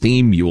off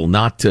steam, you will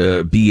not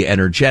be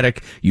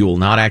energetic, you will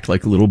not act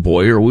like a little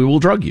boy, or we will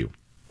drug you.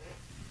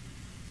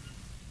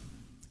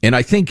 And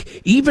I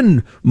think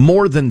even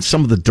more than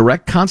some of the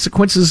direct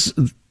consequences,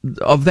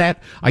 of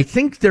that. I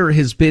think there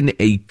has been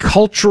a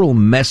cultural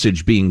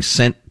message being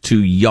sent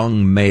to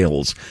young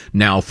males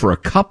now for a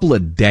couple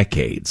of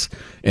decades.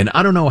 And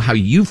I don't know how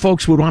you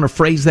folks would want to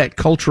phrase that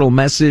cultural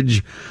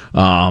message.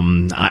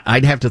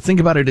 I'd have to think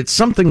about it. It's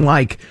something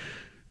like,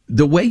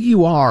 the way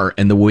you are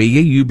and the way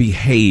you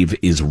behave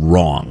is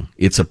wrong.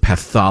 It's a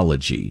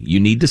pathology.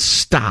 You need to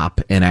stop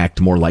and act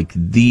more like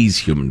these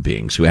human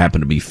beings who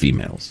happen to be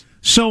females.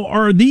 So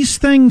are these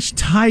things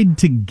tied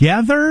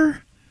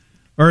together,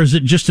 or is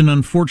it just an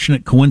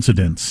unfortunate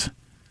coincidence?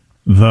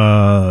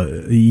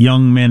 The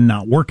young men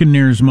not working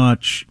near as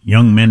much,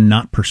 young men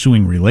not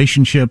pursuing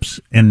relationships,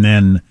 and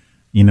then,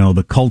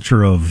 the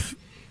culture of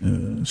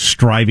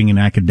striving in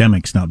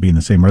academics not being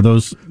the same. Are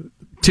those...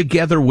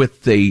 Together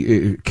with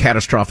the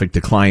catastrophic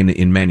decline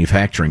in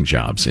manufacturing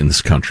jobs in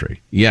this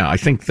country. Yeah, I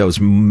think those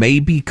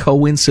may be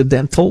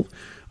coincidental,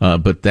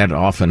 but that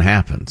often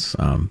happens.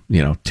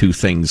 Two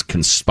things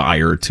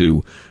conspire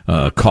to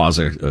cause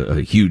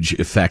a huge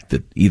effect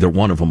that either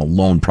one of them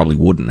alone probably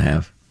wouldn't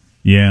have.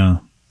 Yeah.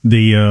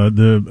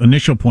 The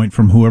initial point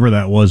from whoever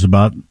that was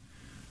about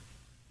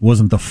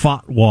wasn't the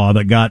fatwa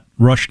that got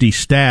Rushdie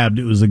stabbed.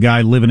 It was the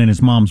guy living in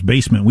his mom's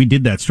basement. We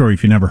did that story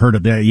if you never heard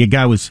it. The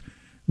guy was...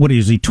 What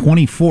is he,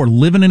 24,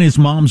 living in his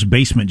mom's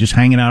basement, just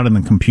hanging out on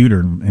the computer.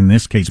 In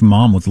this case,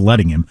 mom was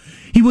letting him.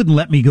 He wouldn't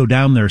let me go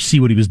down there see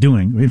what he was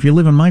doing. If you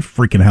live in my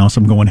freaking house,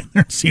 I'm going in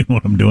there and seeing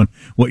what I'm doing,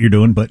 what you're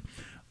doing. But,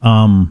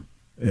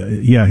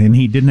 yeah, and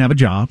he didn't have a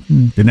job,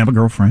 didn't have a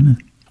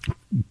girlfriend.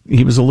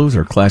 He was a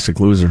loser, classic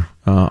loser.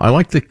 I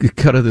like the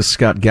cut of this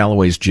Scott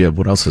Galloway's jib.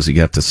 What else has he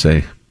got to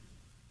say?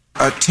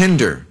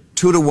 Tinder,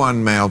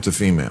 2-to-1 male to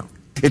female.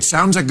 It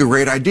sounds like a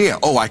great idea.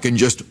 Oh, I can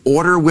just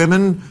order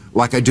women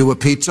like I do a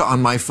pizza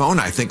on my phone.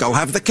 I think I'll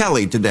have the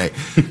Kelly today.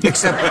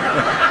 Except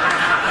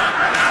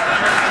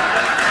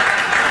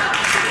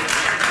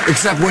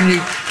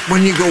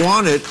when you go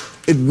on it,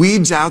 it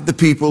weeds out the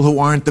people who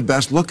aren't the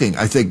best looking,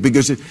 I think,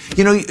 because it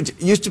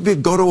used to be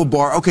go to a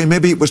bar. Okay,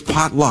 maybe it was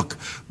potluck,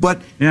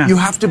 but you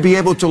have to be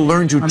able to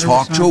learn to 100%.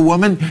 Talk to a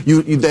woman.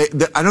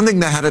 I don't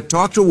think they had to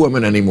talk to a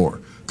woman anymore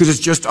because it's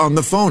just on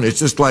the phone. It's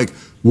just like,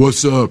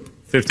 what's up?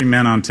 50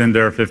 men on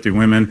Tinder, 50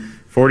 women.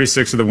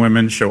 46 of the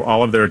women show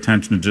all of their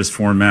attention to just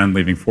 4 men,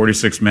 leaving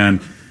 46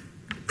 men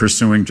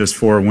pursuing just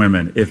 4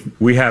 women. If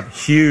we have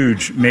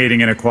huge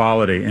mating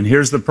inequality, and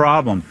here's the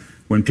problem.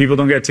 When people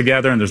don't get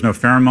together and there's no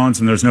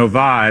pheromones and there's no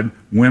vibe,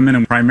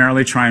 women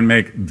primarily try and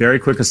make very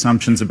quick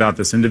assumptions about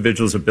this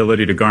individual's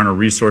ability to garner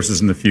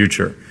resources in the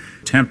future.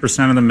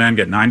 10% of the men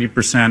get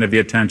 90% of the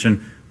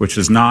attention, which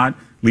does not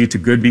lead to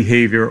good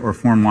behavior or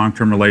form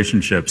long-term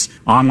relationships.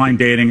 Online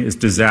dating is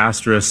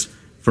disastrous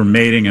for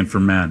mating and for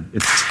men.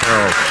 It's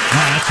terrible. Oh,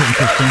 that's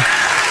interesting.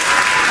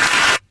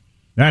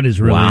 That is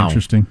really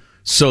interesting.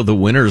 So the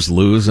winners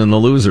lose and the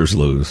losers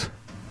lose.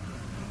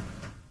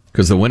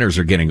 Because the winners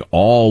are getting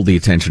all the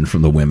attention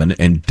from the women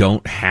and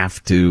don't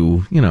have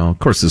to, of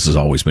course this has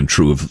always been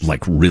true of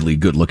like really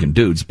good looking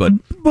dudes, but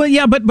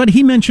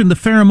he mentioned the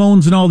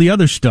pheromones and all the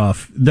other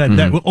stuff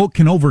that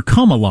can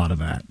overcome a lot of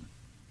that.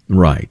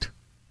 Right.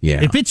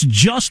 Yeah. If it's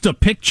just a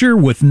picture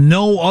with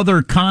no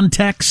other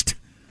context,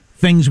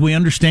 things we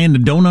understand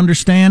and don't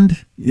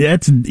understand,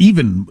 that's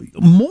even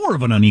more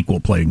of an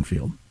unequal playing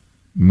field.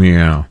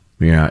 Yeah.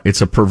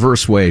 It's a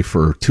perverse way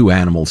for two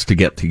animals to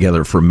get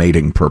together for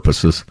mating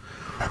purposes.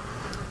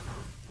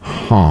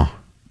 Huh.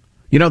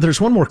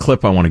 There's one more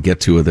clip I want to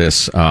get to of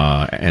this,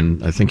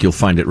 and I think you'll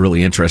find it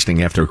really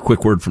interesting after a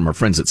quick word from our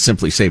friends at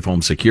Simply Safe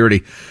Home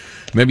Security.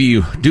 Maybe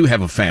you do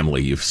have a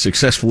family. You've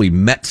successfully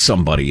met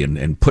somebody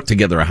and put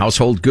together a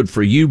household. Good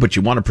for you, but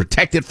you want to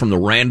protect it from the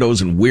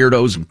randos and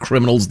weirdos and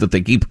criminals that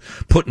they keep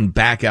putting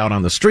back out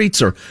on the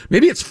streets. Or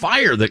maybe it's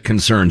fire that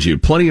concerns you.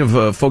 Plenty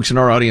of folks in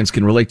our audience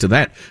can relate to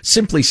that.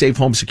 Simply Safe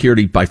Home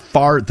Security, by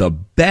far the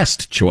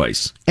best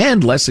choice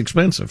and less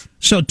expensive.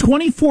 So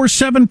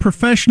 24/7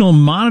 professional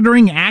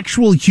monitoring,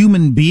 actual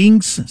human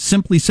beings,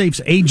 Simply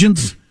Safe's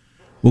agents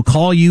will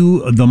call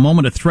you the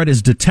moment a threat is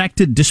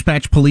detected,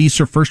 dispatch police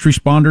or first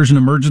responders in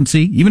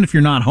emergency. Even if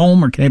you're not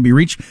home or can't be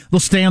reached, they'll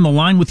stay on the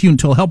line with you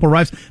until help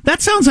arrives.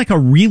 That sounds like a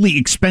really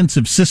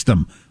expensive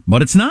system,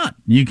 but it's not.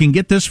 You can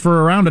get this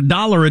for around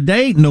 $1 a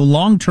day, no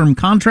long-term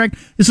contract.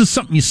 This is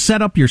something you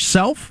set up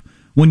yourself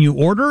when you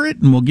order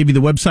it, and we'll give you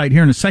the website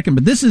here in a second,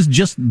 but this is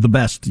just the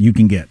best you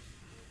can get.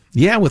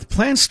 Yeah, with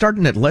plans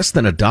starting at less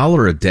than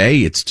 $1 a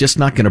day, it's just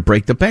not going to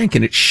break the bank,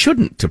 and it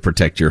shouldn't to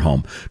protect your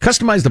home.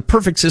 Customize the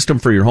perfect system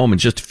for your home in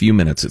just a few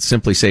minutes at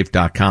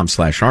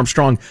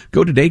simplysafe.com/Armstrong.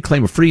 Go today,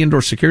 claim a free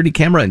indoor security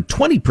camera and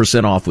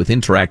 20% off with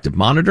interactive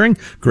monitoring.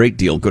 Great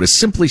deal. Go to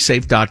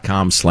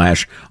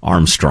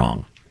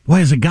simplysafe.com/Armstrong. Boy,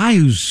 as a guy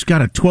who's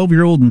got a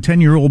 12-year-old and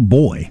 10-year-old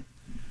boy,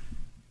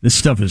 this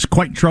stuff is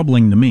quite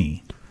troubling to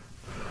me.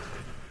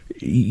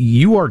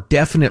 You are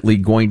definitely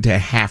going to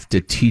have to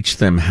teach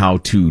them how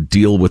to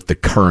deal with the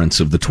currents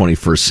of the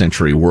 21st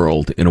century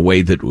world in a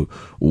way that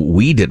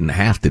we didn't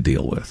have to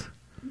deal with.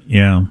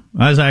 Yeah.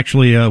 I was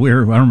actually, I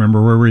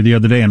remember where we were the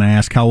other day, and I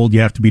asked how old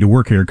you have to be to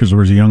work here because there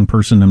was a young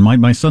person, and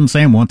my son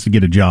Sam wants to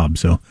get a job.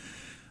 So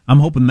I'm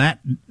hoping that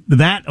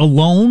that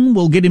alone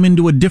will get him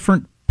into a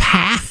different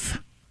path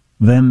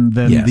than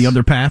the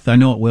other path. I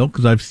know it will,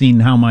 because I've seen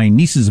how my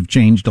nieces have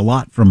changed a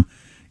lot from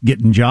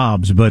getting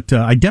jobs. But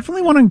I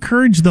definitely want to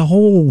encourage the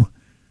whole,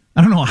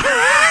 I don't know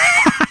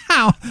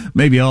how,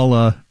 maybe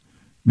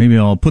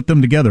I'll put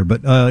them together,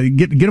 but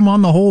get them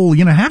on the whole,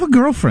 have a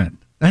girlfriend.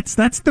 That's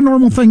the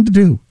normal thing to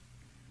do.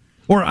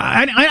 Or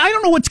I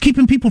don't know what's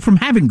keeping people from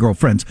having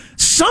girlfriends.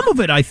 Some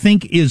of it, I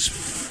think,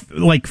 is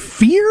like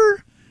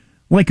fear,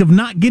 like of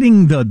not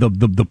getting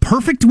the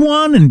perfect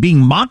one and being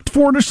mocked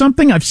for it or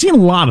something. I've seen a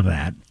lot of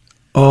that.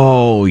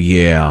 Oh,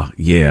 yeah.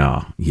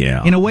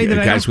 In a way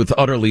that guys with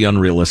utterly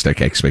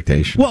unrealistic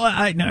expectations. Well,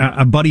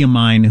 a buddy of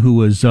mine who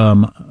was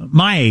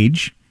my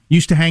age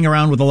used to hang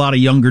around with a lot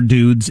of younger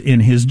dudes in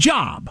his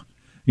job.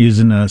 He was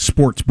in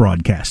sports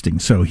broadcasting,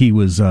 so he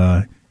was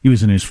in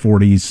his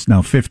 40s,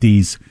 now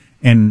 50s,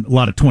 and a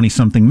lot of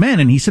 20-something men.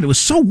 And he said it was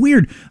so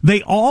weird.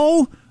 They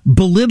all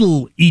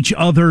belittle each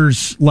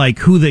other's, like,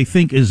 who they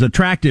think is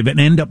attractive, and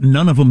end up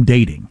none of them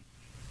dating.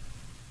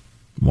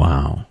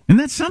 Wow. Isn't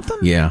that something?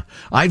 Yeah.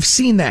 I've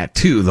seen that,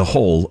 too. The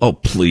whole, oh,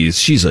 please,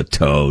 she's a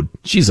toad.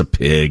 She's a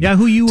pig. Yeah,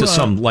 who you... To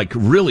some, like,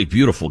 really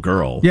beautiful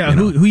girl. Yeah,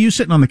 who you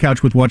sitting on the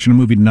couch with watching a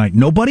movie tonight?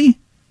 Nobody?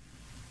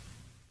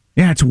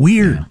 Yeah, it's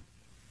weird.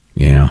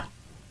 Yeah.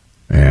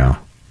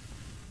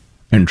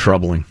 And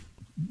troubling.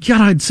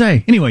 God, I'd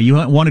say. Anyway, you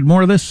wanted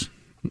more of this?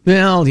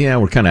 Well, yeah,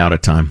 we're kind of out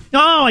of time.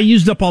 Oh, I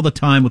used up all the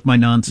time with my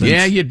nonsense.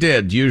 Yeah, you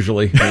did,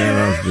 usually.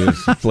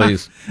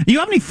 Please. You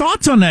have any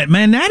thoughts on that,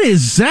 man? That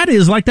is,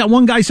 like that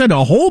one guy said,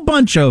 a whole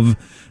bunch of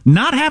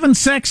not having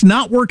sex,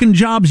 not working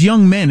jobs,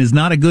 young men is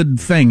not a good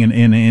thing in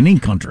any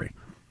country.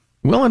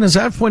 Well, and as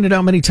I've pointed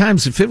out many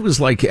times, if it was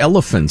like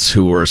elephants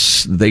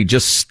they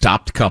just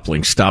stopped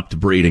coupling, stopped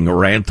breeding,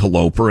 or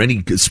antelope, or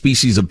any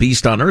species of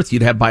beast on Earth,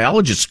 you'd have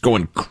biologists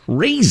going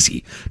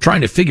crazy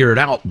trying to figure it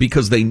out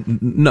because they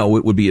know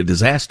it would be a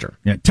disaster.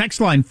 Yeah, text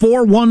line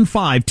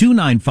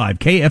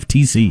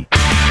 415-295-KFTC.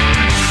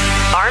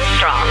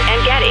 Armstrong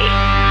and Getty.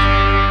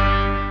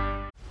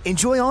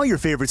 Enjoy all your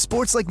favorite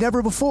sports like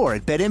never before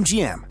at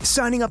BetMGM.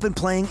 Signing up and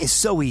playing is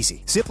so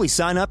easy. Simply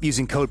sign up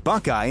using code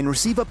Buckeye and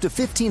receive up to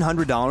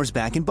 $1,500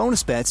 back in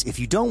bonus bets if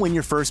you don't win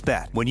your first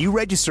bet. When you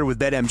register with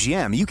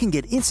BetMGM, you can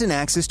get instant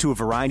access to a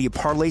variety of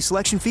parlay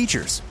selection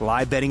features,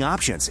 live betting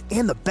options,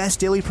 and the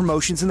best daily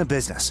promotions in the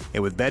business.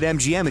 And with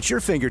BetMGM at your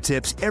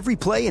fingertips, every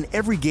play and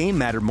every game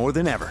matter more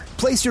than ever.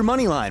 Place your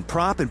moneyline,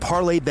 prop, and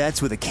parlay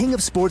bets with the king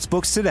of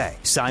sportsbooks today.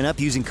 Sign up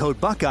using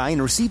code Buckeye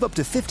and receive up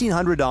to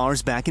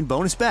 $1,500 back in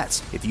bonus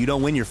bets if you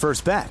don't win your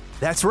first bet.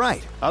 That's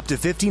right, up to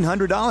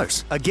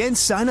 $1,500. Again,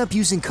 sign up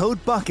using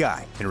code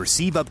Buckeye and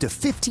receive up to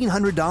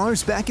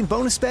 $1,500 back in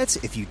bonus bets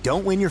if you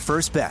don't win your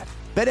first bet.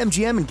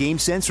 BetMGM and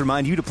GameSense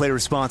remind you to play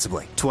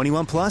responsibly.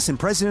 21 plus and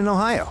present in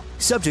Ohio.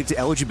 Subject to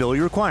eligibility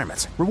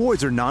requirements.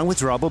 Rewards are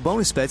non-withdrawable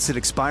bonus bets that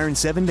expire in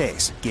 7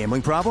 days.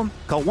 Gambling problem?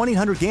 Call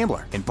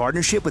 1-800-GAMBLER in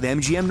partnership with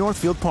MGM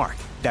Northfield Park.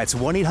 That's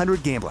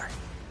 1-800-GAMBLER.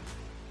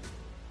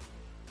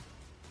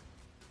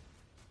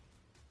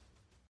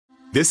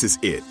 This is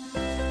it.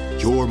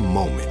 Your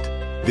moment.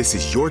 This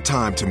is your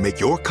time to make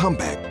your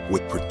comeback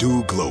with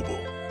Purdue Global.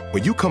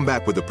 When you come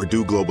back with a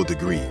Purdue Global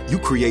degree, you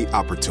create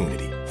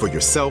opportunity for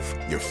yourself,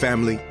 your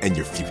family, and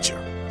your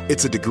future.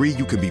 It's a degree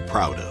you can be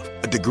proud of,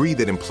 a degree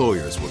that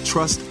employers will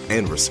trust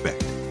and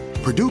respect.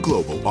 Purdue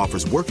Global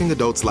offers working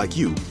adults like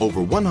you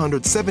over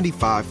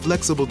 175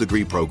 flexible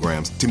degree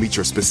programs to meet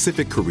your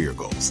specific career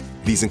goals.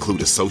 These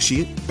include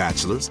associate,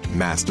 bachelor's,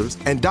 master's,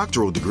 and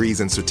doctoral degrees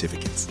and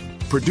certificates.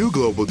 Purdue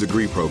Global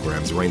degree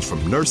programs range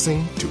from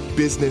nursing to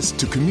business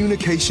to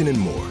communication and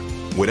more.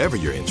 Whatever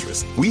your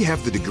interest, we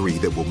have the degree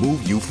that will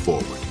move you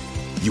forward.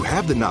 You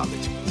have the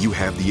knowledge, you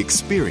have the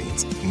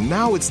experience.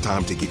 Now it's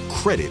time to get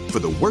credit for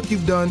the work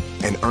you've done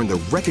and earn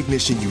the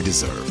recognition you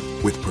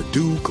deserve with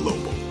Purdue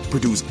Global,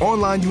 Purdue's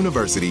online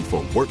university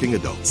for working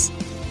adults.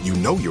 You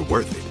know you're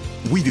worth it.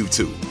 We do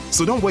too.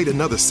 So don't wait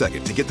another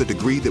second to get the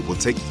degree that will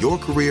take your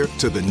career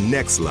to the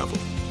next level.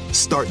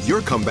 Start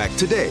your comeback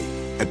today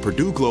at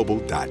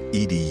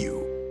purdueglobal.edu.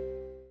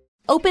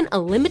 Open a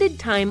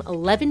limited-time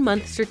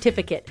 11-month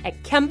certificate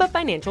at Kemba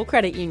Financial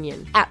Credit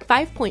Union. At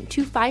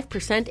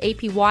 5.25%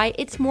 APY,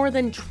 it's more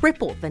than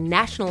triple the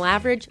national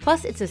average,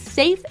 plus it's a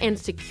safe and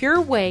secure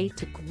way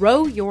to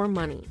grow your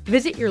money.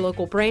 Visit your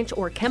local branch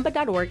or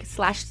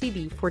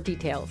kemba.org/CD for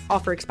details.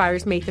 Offer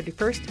expires May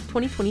 31st,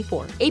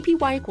 2024.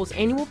 APY equals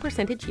annual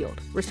percentage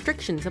yield.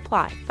 Restrictions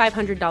apply.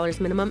 $500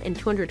 minimum and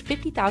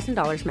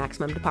 $250,000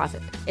 maximum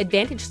deposit.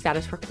 Advantage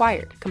status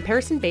required.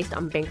 Comparison based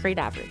on bank rate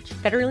average.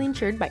 Federally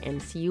insured by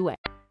NCUA.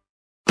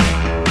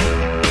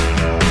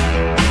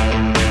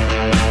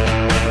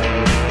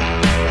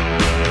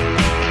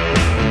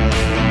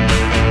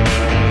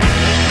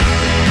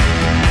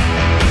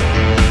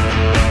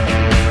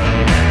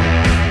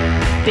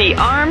 The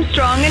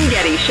Armstrong and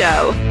Getty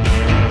Show.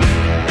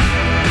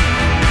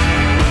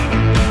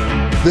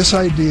 This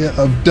idea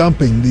of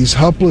dumping these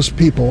helpless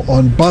people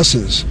on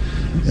buses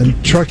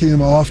and trucking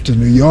them off to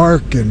New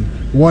York and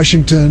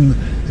Washington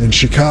and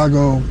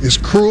Chicago is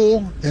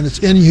cruel and it's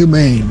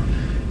inhumane.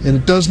 and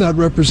it does not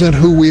represent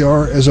who we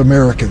are as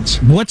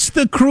Americans. What's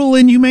the cruel,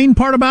 inhumane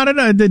part about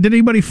it? Did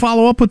anybody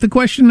follow up with the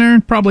question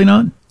there? Probably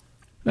not.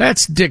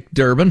 That's Dick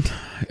Durbin,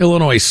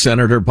 Illinois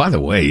senator. By the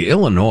way,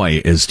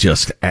 Illinois is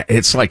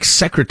it's like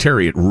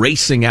Secretariat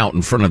racing out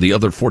in front of the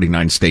other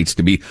 49 states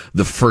to be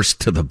the first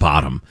to the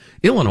bottom.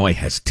 Illinois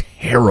has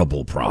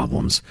terrible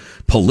problems.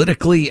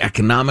 Politically,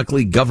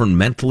 economically,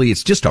 governmentally,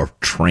 it's just a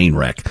train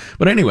wreck.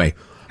 But anyway.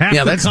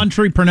 Half the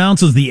country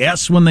pronounces the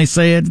S when they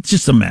say it. It's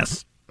just a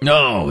mess.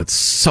 Oh, it's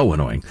so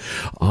annoying.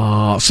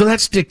 So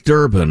that's Dick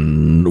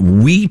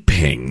Durbin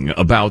weeping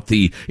about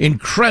the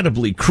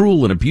incredibly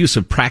cruel and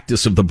abusive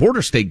practice of the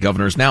border state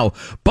governors now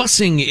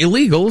busing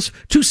illegals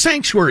to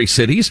sanctuary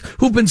cities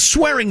who've been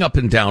swearing up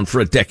and down for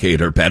a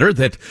decade or better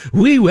that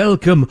we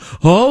welcome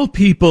all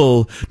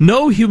people.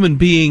 No human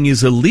being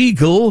is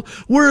illegal.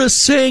 We're a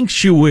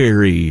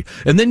sanctuary.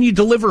 And then you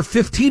deliver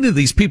 15 of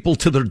these people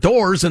to their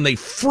doors and they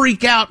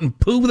freak out and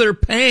poo their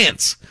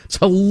pants. It's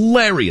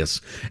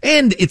hilarious.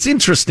 And it's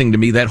interesting to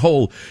me, that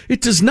whole, it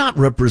does not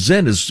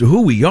represent as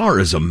who we are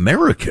as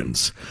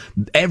Americans.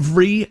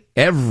 Every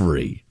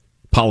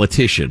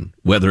politician,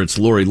 whether it's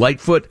Lori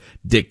Lightfoot,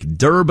 Dick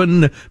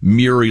Durbin,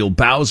 Muriel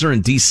Bowser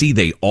in D.C.,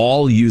 they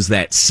all use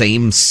that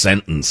same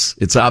sentence.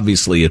 It's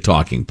obviously a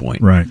talking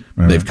point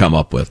they've come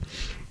up with.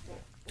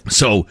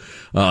 So,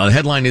 the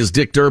headline is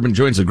Dick Durbin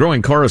joins a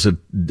growing chorus of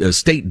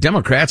state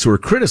Democrats who are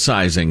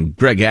criticizing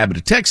Greg Abbott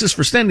of Texas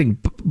for sending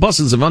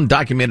buses of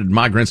undocumented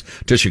migrants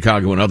to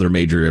Chicago and other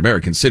major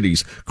American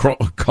cities,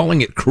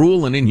 calling it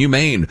cruel and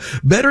inhumane.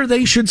 Better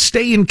they should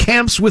stay in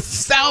camps with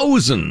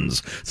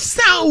thousands,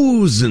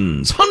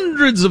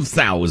 hundreds of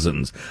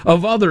thousands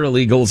of other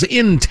illegals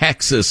in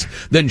Texas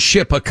than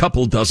ship a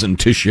couple dozen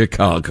to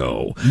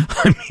Chicago.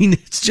 I mean,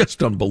 it's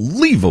just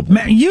unbelievable.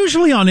 Man,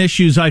 usually on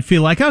issues, I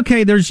feel like,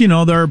 okay, there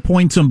are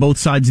points on both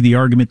sides of the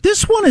argument.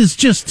 This one is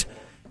just,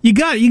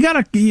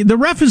 the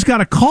ref has got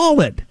to call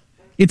it.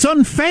 It's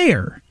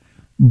unfair.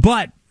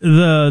 But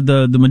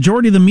the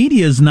majority of the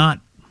media is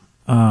not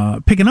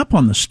picking up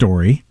on the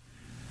story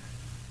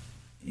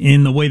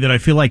in the way that I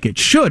feel like it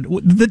should.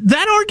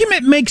 That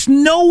argument makes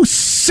no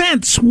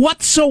sense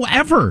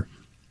whatsoever.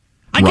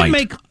 I can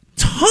make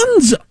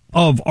tons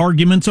of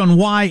arguments on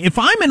why, if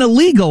I'm an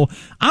illegal,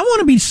 I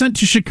want to be sent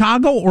to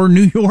Chicago or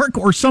New York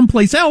or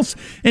someplace else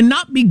and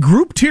not be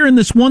grouped here in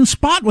this one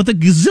spot with a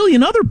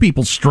gazillion other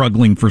people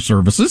struggling for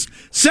services.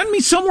 Send me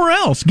somewhere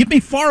else. Get me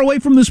far away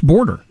from this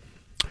border.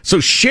 So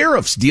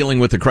sheriffs dealing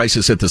with the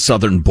crisis at the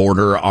southern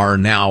border are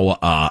now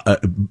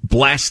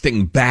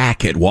blasting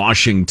back at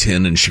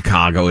Washington and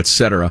Chicago,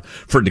 etc.,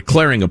 for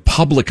declaring a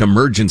public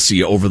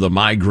emergency over the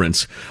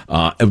migrants,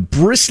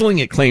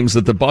 bristling at claims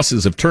that the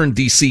buses have turned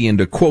D.C.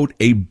 into, quote,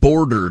 a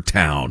border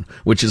town,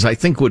 which is, I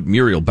think, what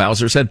Muriel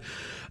Bowser said.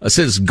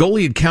 Says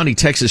Goliad County,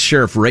 Texas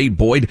Sheriff Ray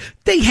Boyd,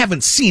 they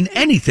haven't seen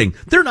anything.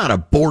 They're not a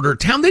border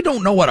town. They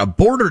don't know what a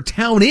border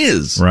town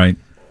is. Right.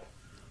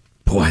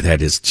 Boy,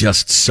 that is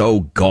just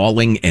so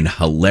galling and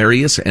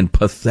hilarious and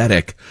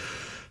pathetic.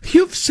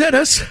 You've sent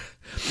us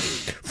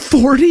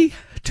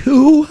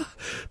 42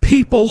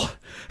 people,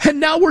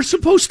 and now we're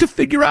supposed to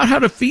figure out how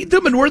to feed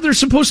them and where they're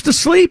supposed to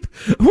sleep?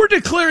 We're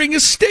declaring a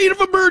state of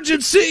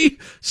emergency,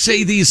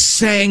 say these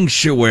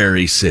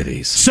sanctuary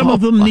cities. Some of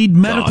them need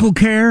medical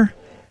care?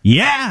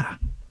 Yeah,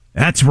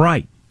 that's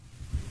right.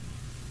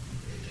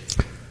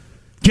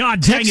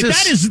 God dang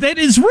it, that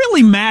is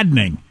really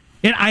maddening.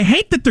 And I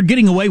hate that they're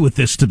getting away with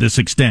this to this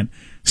extent.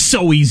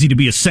 So easy to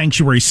be a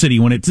sanctuary city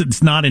when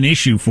it's not an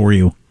issue for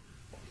you.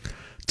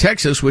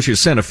 Texas, which has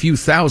sent a few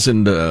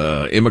thousand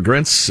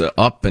immigrants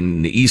up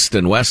in the east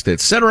and west,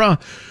 etc.,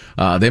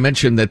 they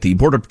mentioned that the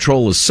Border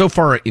Patrol has so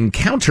far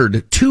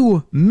encountered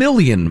 2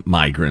 million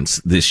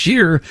migrants this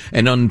year,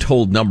 and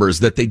untold numbers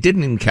that they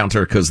didn't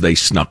encounter because they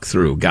snuck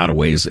through,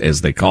 gotaways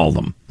as they call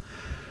them.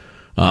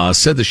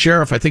 Said the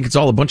sheriff, I think it's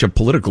all a bunch of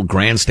political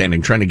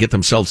grandstanding, trying to get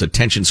themselves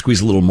attention,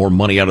 squeeze a little more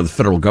money out of the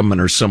federal government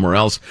or somewhere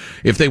else.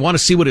 If they want to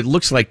see what it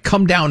looks like,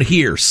 come down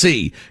here.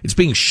 See, it's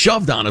being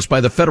shoved on us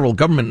by the federal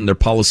government and their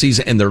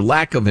policies and their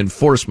lack of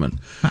enforcement.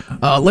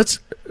 Let's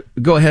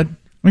go ahead. I'm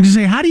going to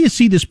say, how do you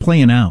see this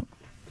playing out?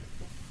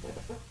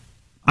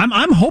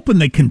 I'm hoping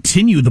they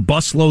continue the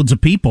busloads of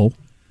people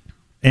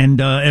and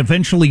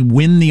eventually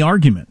win the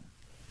argument.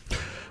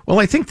 Well,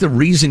 I think the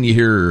reason you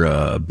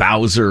hear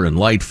Bowser and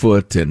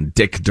Lightfoot and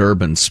Dick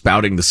Durbin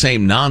spouting the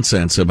same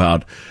nonsense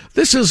about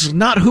this is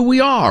not who we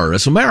are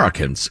as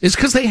Americans is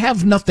because they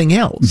have nothing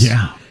else.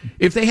 Yeah.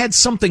 If they had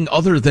something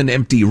other than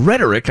empty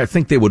rhetoric, I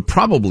think they would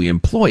probably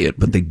employ it,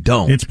 but they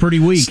don't. It's pretty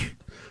weak.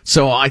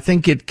 So I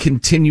think it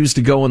continues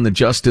to go in the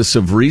justice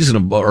of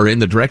reasonable, or in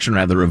the direction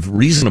rather of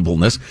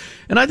reasonableness.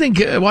 And I think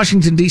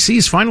Washington D.C.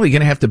 is finally going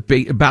to have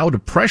to bow to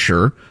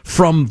pressure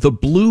from the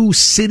blue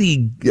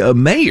city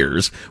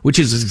mayors, which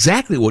is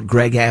exactly what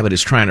Greg Abbott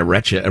is trying to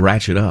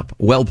ratchet up.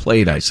 Well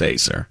played, I say,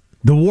 sir.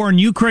 The war in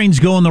Ukraine's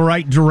going the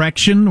right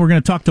direction. We're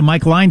going to talk to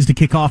Mike Lyons to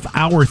kick off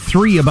Hour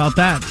 3 about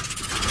that.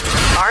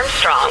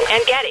 Armstrong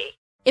and Getty.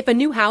 If a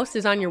new house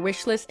is on your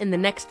wish list in the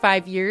next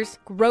 5 years,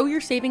 grow your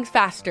savings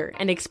faster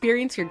and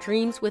experience your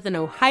dreams with an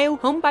Ohio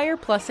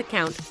Homebuyer Plus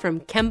account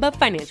from Kemba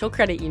Financial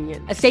Credit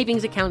Union. A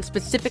savings account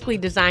specifically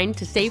designed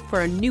to save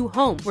for a new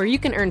home where you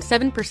can earn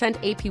 7%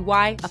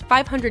 APY,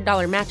 a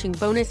 $500 matching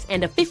bonus,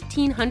 and a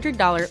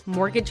 $1,500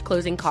 mortgage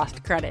closing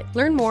cost credit.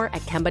 Learn more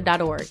at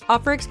Kemba.org.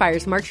 Offer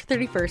expires March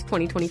 31st,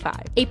 2025.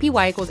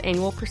 APY equals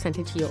annual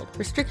percentage yield.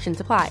 Restrictions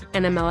apply.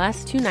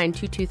 NMLS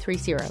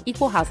 292230.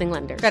 Equal housing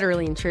lender.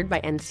 Federally insured by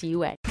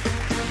NCUA.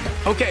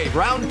 Okay,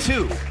 round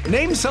two.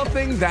 Name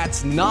something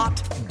that's not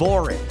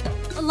boring.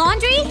 A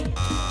laundry?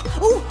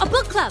 Ooh, a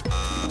book club.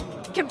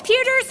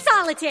 Computer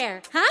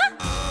solitaire, huh?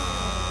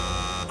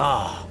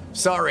 Ah, oh,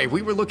 sorry,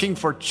 we were looking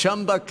for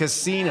Chumba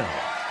Casino.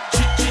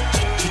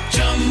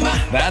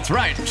 That's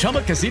right,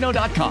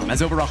 ChumbaCasino.com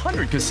has over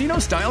 100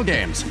 casino-style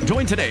games.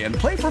 Join today and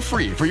play for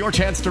free for your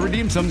chance to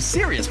redeem some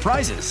serious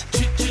prizes.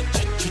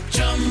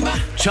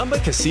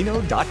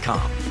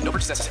 ChumbaCasino.com. No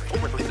purchase necessary.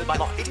 Void where prohibited by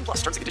law. 18+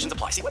 terms and conditions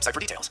apply. See website for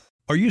details.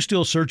 Are you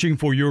still searching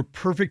for your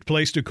perfect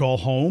place to call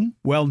home?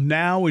 Well,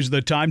 now is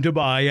the time to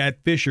buy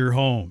at Fisher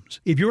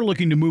Homes. If you're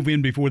looking to move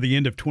in before the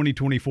end of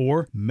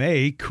 2024,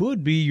 May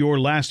could be your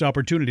last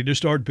opportunity to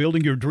start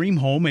building your dream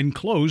home and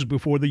close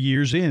before the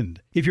year's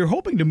end. If you're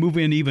hoping to move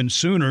in even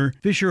sooner,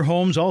 Fisher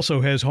Homes also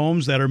has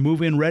homes that are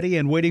move-in ready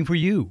and waiting for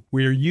you,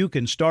 where you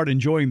can start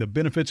enjoying the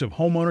benefits of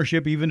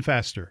homeownership even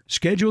faster.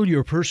 Schedule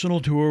your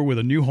personal tour with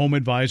a new home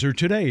advisor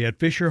today at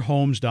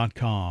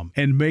FisherHomes.com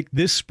and make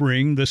this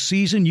spring the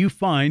season you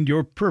find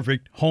your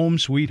perfect home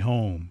sweet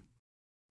home.